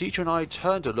 The teacher and I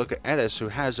turn to look at Ellis, who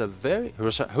has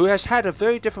had a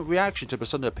very different reaction to the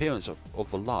sudden appearance of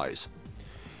the lights.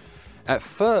 At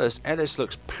first, Ellis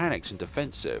looks panicked and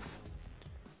defensive,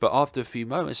 but after a few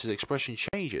moments his expression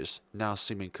changes, now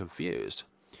seeming confused.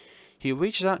 He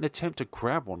reaches out in an attempt to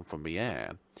grab one from the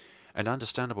air, an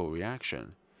understandable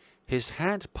reaction. His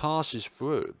hand passes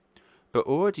through, but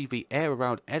already the air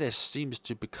around Ellis seems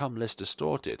to become less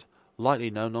distorted,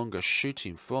 lightly no longer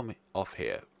shooting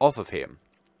off of him.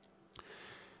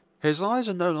 His eyes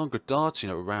are no longer darting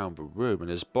around the room, and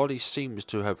his body seems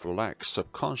to have relaxed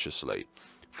subconsciously,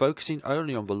 focusing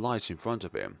only on the light in front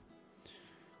of him.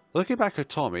 Looking back at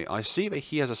Tommy, I see that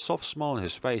he has a soft smile on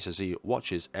his face as he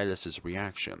watches Ellis's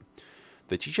reaction.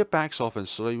 The teacher backs off and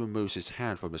slowly removes his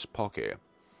hand from his pocket.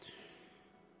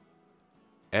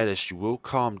 Ellis, you will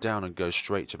calm down and go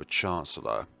straight to the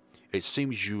Chancellor. It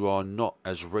seems you are not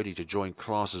as ready to join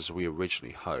classes as we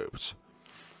originally hoped.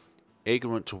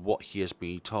 Ignorant to what he has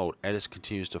been told, Ellis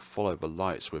continues to follow the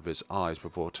lights with his eyes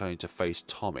before turning to face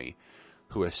Tommy,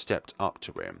 who has stepped up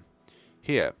to him.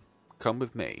 Here, come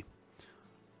with me.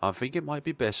 I think it might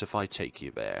be best if I take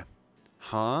you there.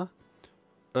 Huh?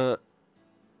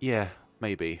 Yeah,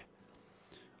 maybe.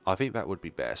 I think that would be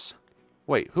best.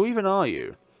 Wait, who even are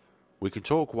you? We can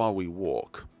talk while we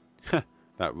walk.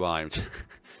 That rhymed.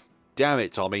 Damn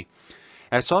it, Tommy.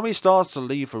 As Tommy starts to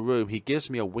leave the room, he gives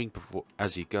me a wink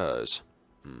as he goes.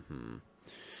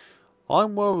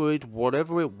 I'm worried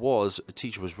whatever it was the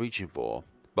teacher was reaching for,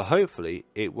 but hopefully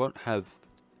it won't have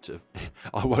to.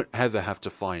 I won't ever have to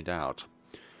find out.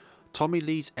 Tommy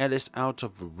leads Ellis out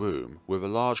of the room, with a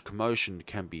large commotion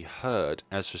can be heard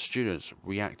as the students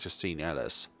react to seeing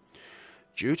Ellis.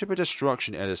 Due to the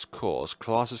destruction Ellis caused,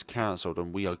 class is cancelled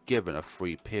and we are given a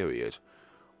free period.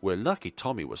 We're lucky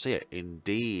Tommy was here,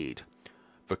 indeed.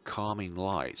 The calming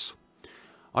lights.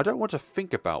 I don't want to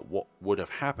think about what would have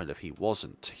happened if he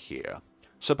wasn't here.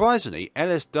 Surprisingly,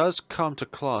 Ellis does come to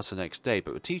class the next day,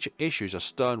 but the teacher issues a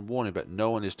stern warning that no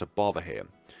one is to bother him.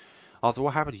 After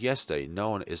what happened yesterday, no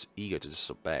one is eager to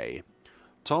disobey.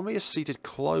 Tommy is seated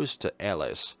close to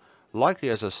Ellis, likely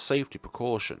as a safety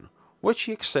precaution, which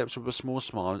he accepts with a small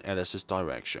smile in Ellis's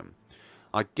direction.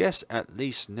 I guess at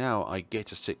least now I get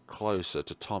to sit closer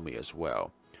to Tommy as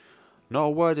well. Not a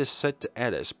word is said to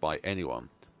Ellis by anyone.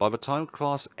 By the time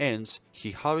class ends,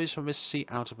 he hurries from his seat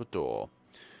out of the door.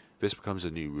 This becomes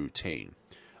a new routine.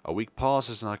 A week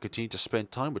passes and I continue to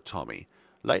spend time with Tommy.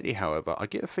 Lately, however, I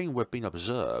get a feeling we're being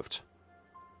observed.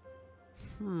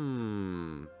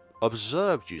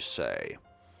 Observed, you say?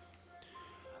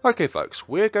 Okay, folks,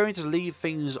 we're going to leave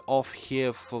things off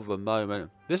here for the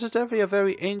moment. This is definitely a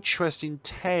very interesting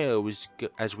tale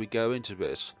as we go into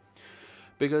this.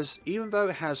 Because even though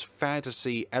it has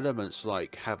fantasy elements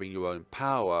like having your own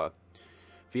power,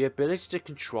 the ability to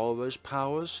control those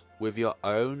powers with your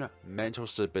own mental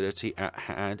stability at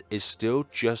hand is still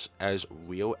just as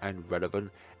real and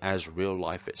relevant as real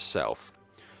life itself.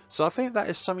 So I think that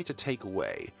is something to take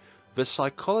away. The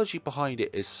psychology behind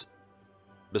it is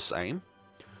the same,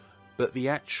 but the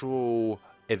actual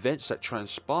events that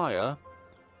transpire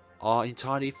are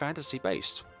entirely fantasy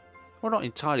based. Well, not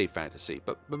entirely fantasy,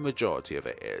 but the majority of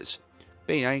it is.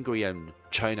 Being angry and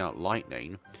churning out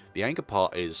lightning, the anger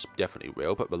part is definitely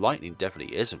real, but the lightning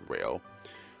definitely isn't real.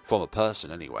 From a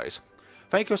person anyways.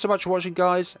 Thank you so much for watching,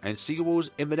 guys, and see you all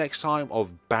in the next time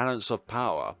of Balance of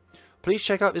Power. Please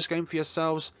check out this game for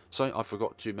yourselves. Something I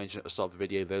forgot to mention at the start of the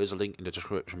video, there is a link in the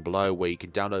description below where you can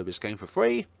download this game for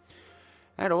free.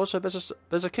 And also there's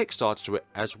a Kickstarter to it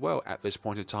as well at this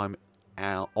point in time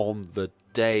on the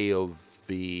day of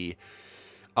the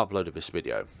upload of this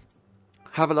video.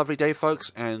 Have a lovely day,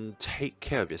 folks, and take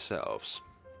care of yourselves.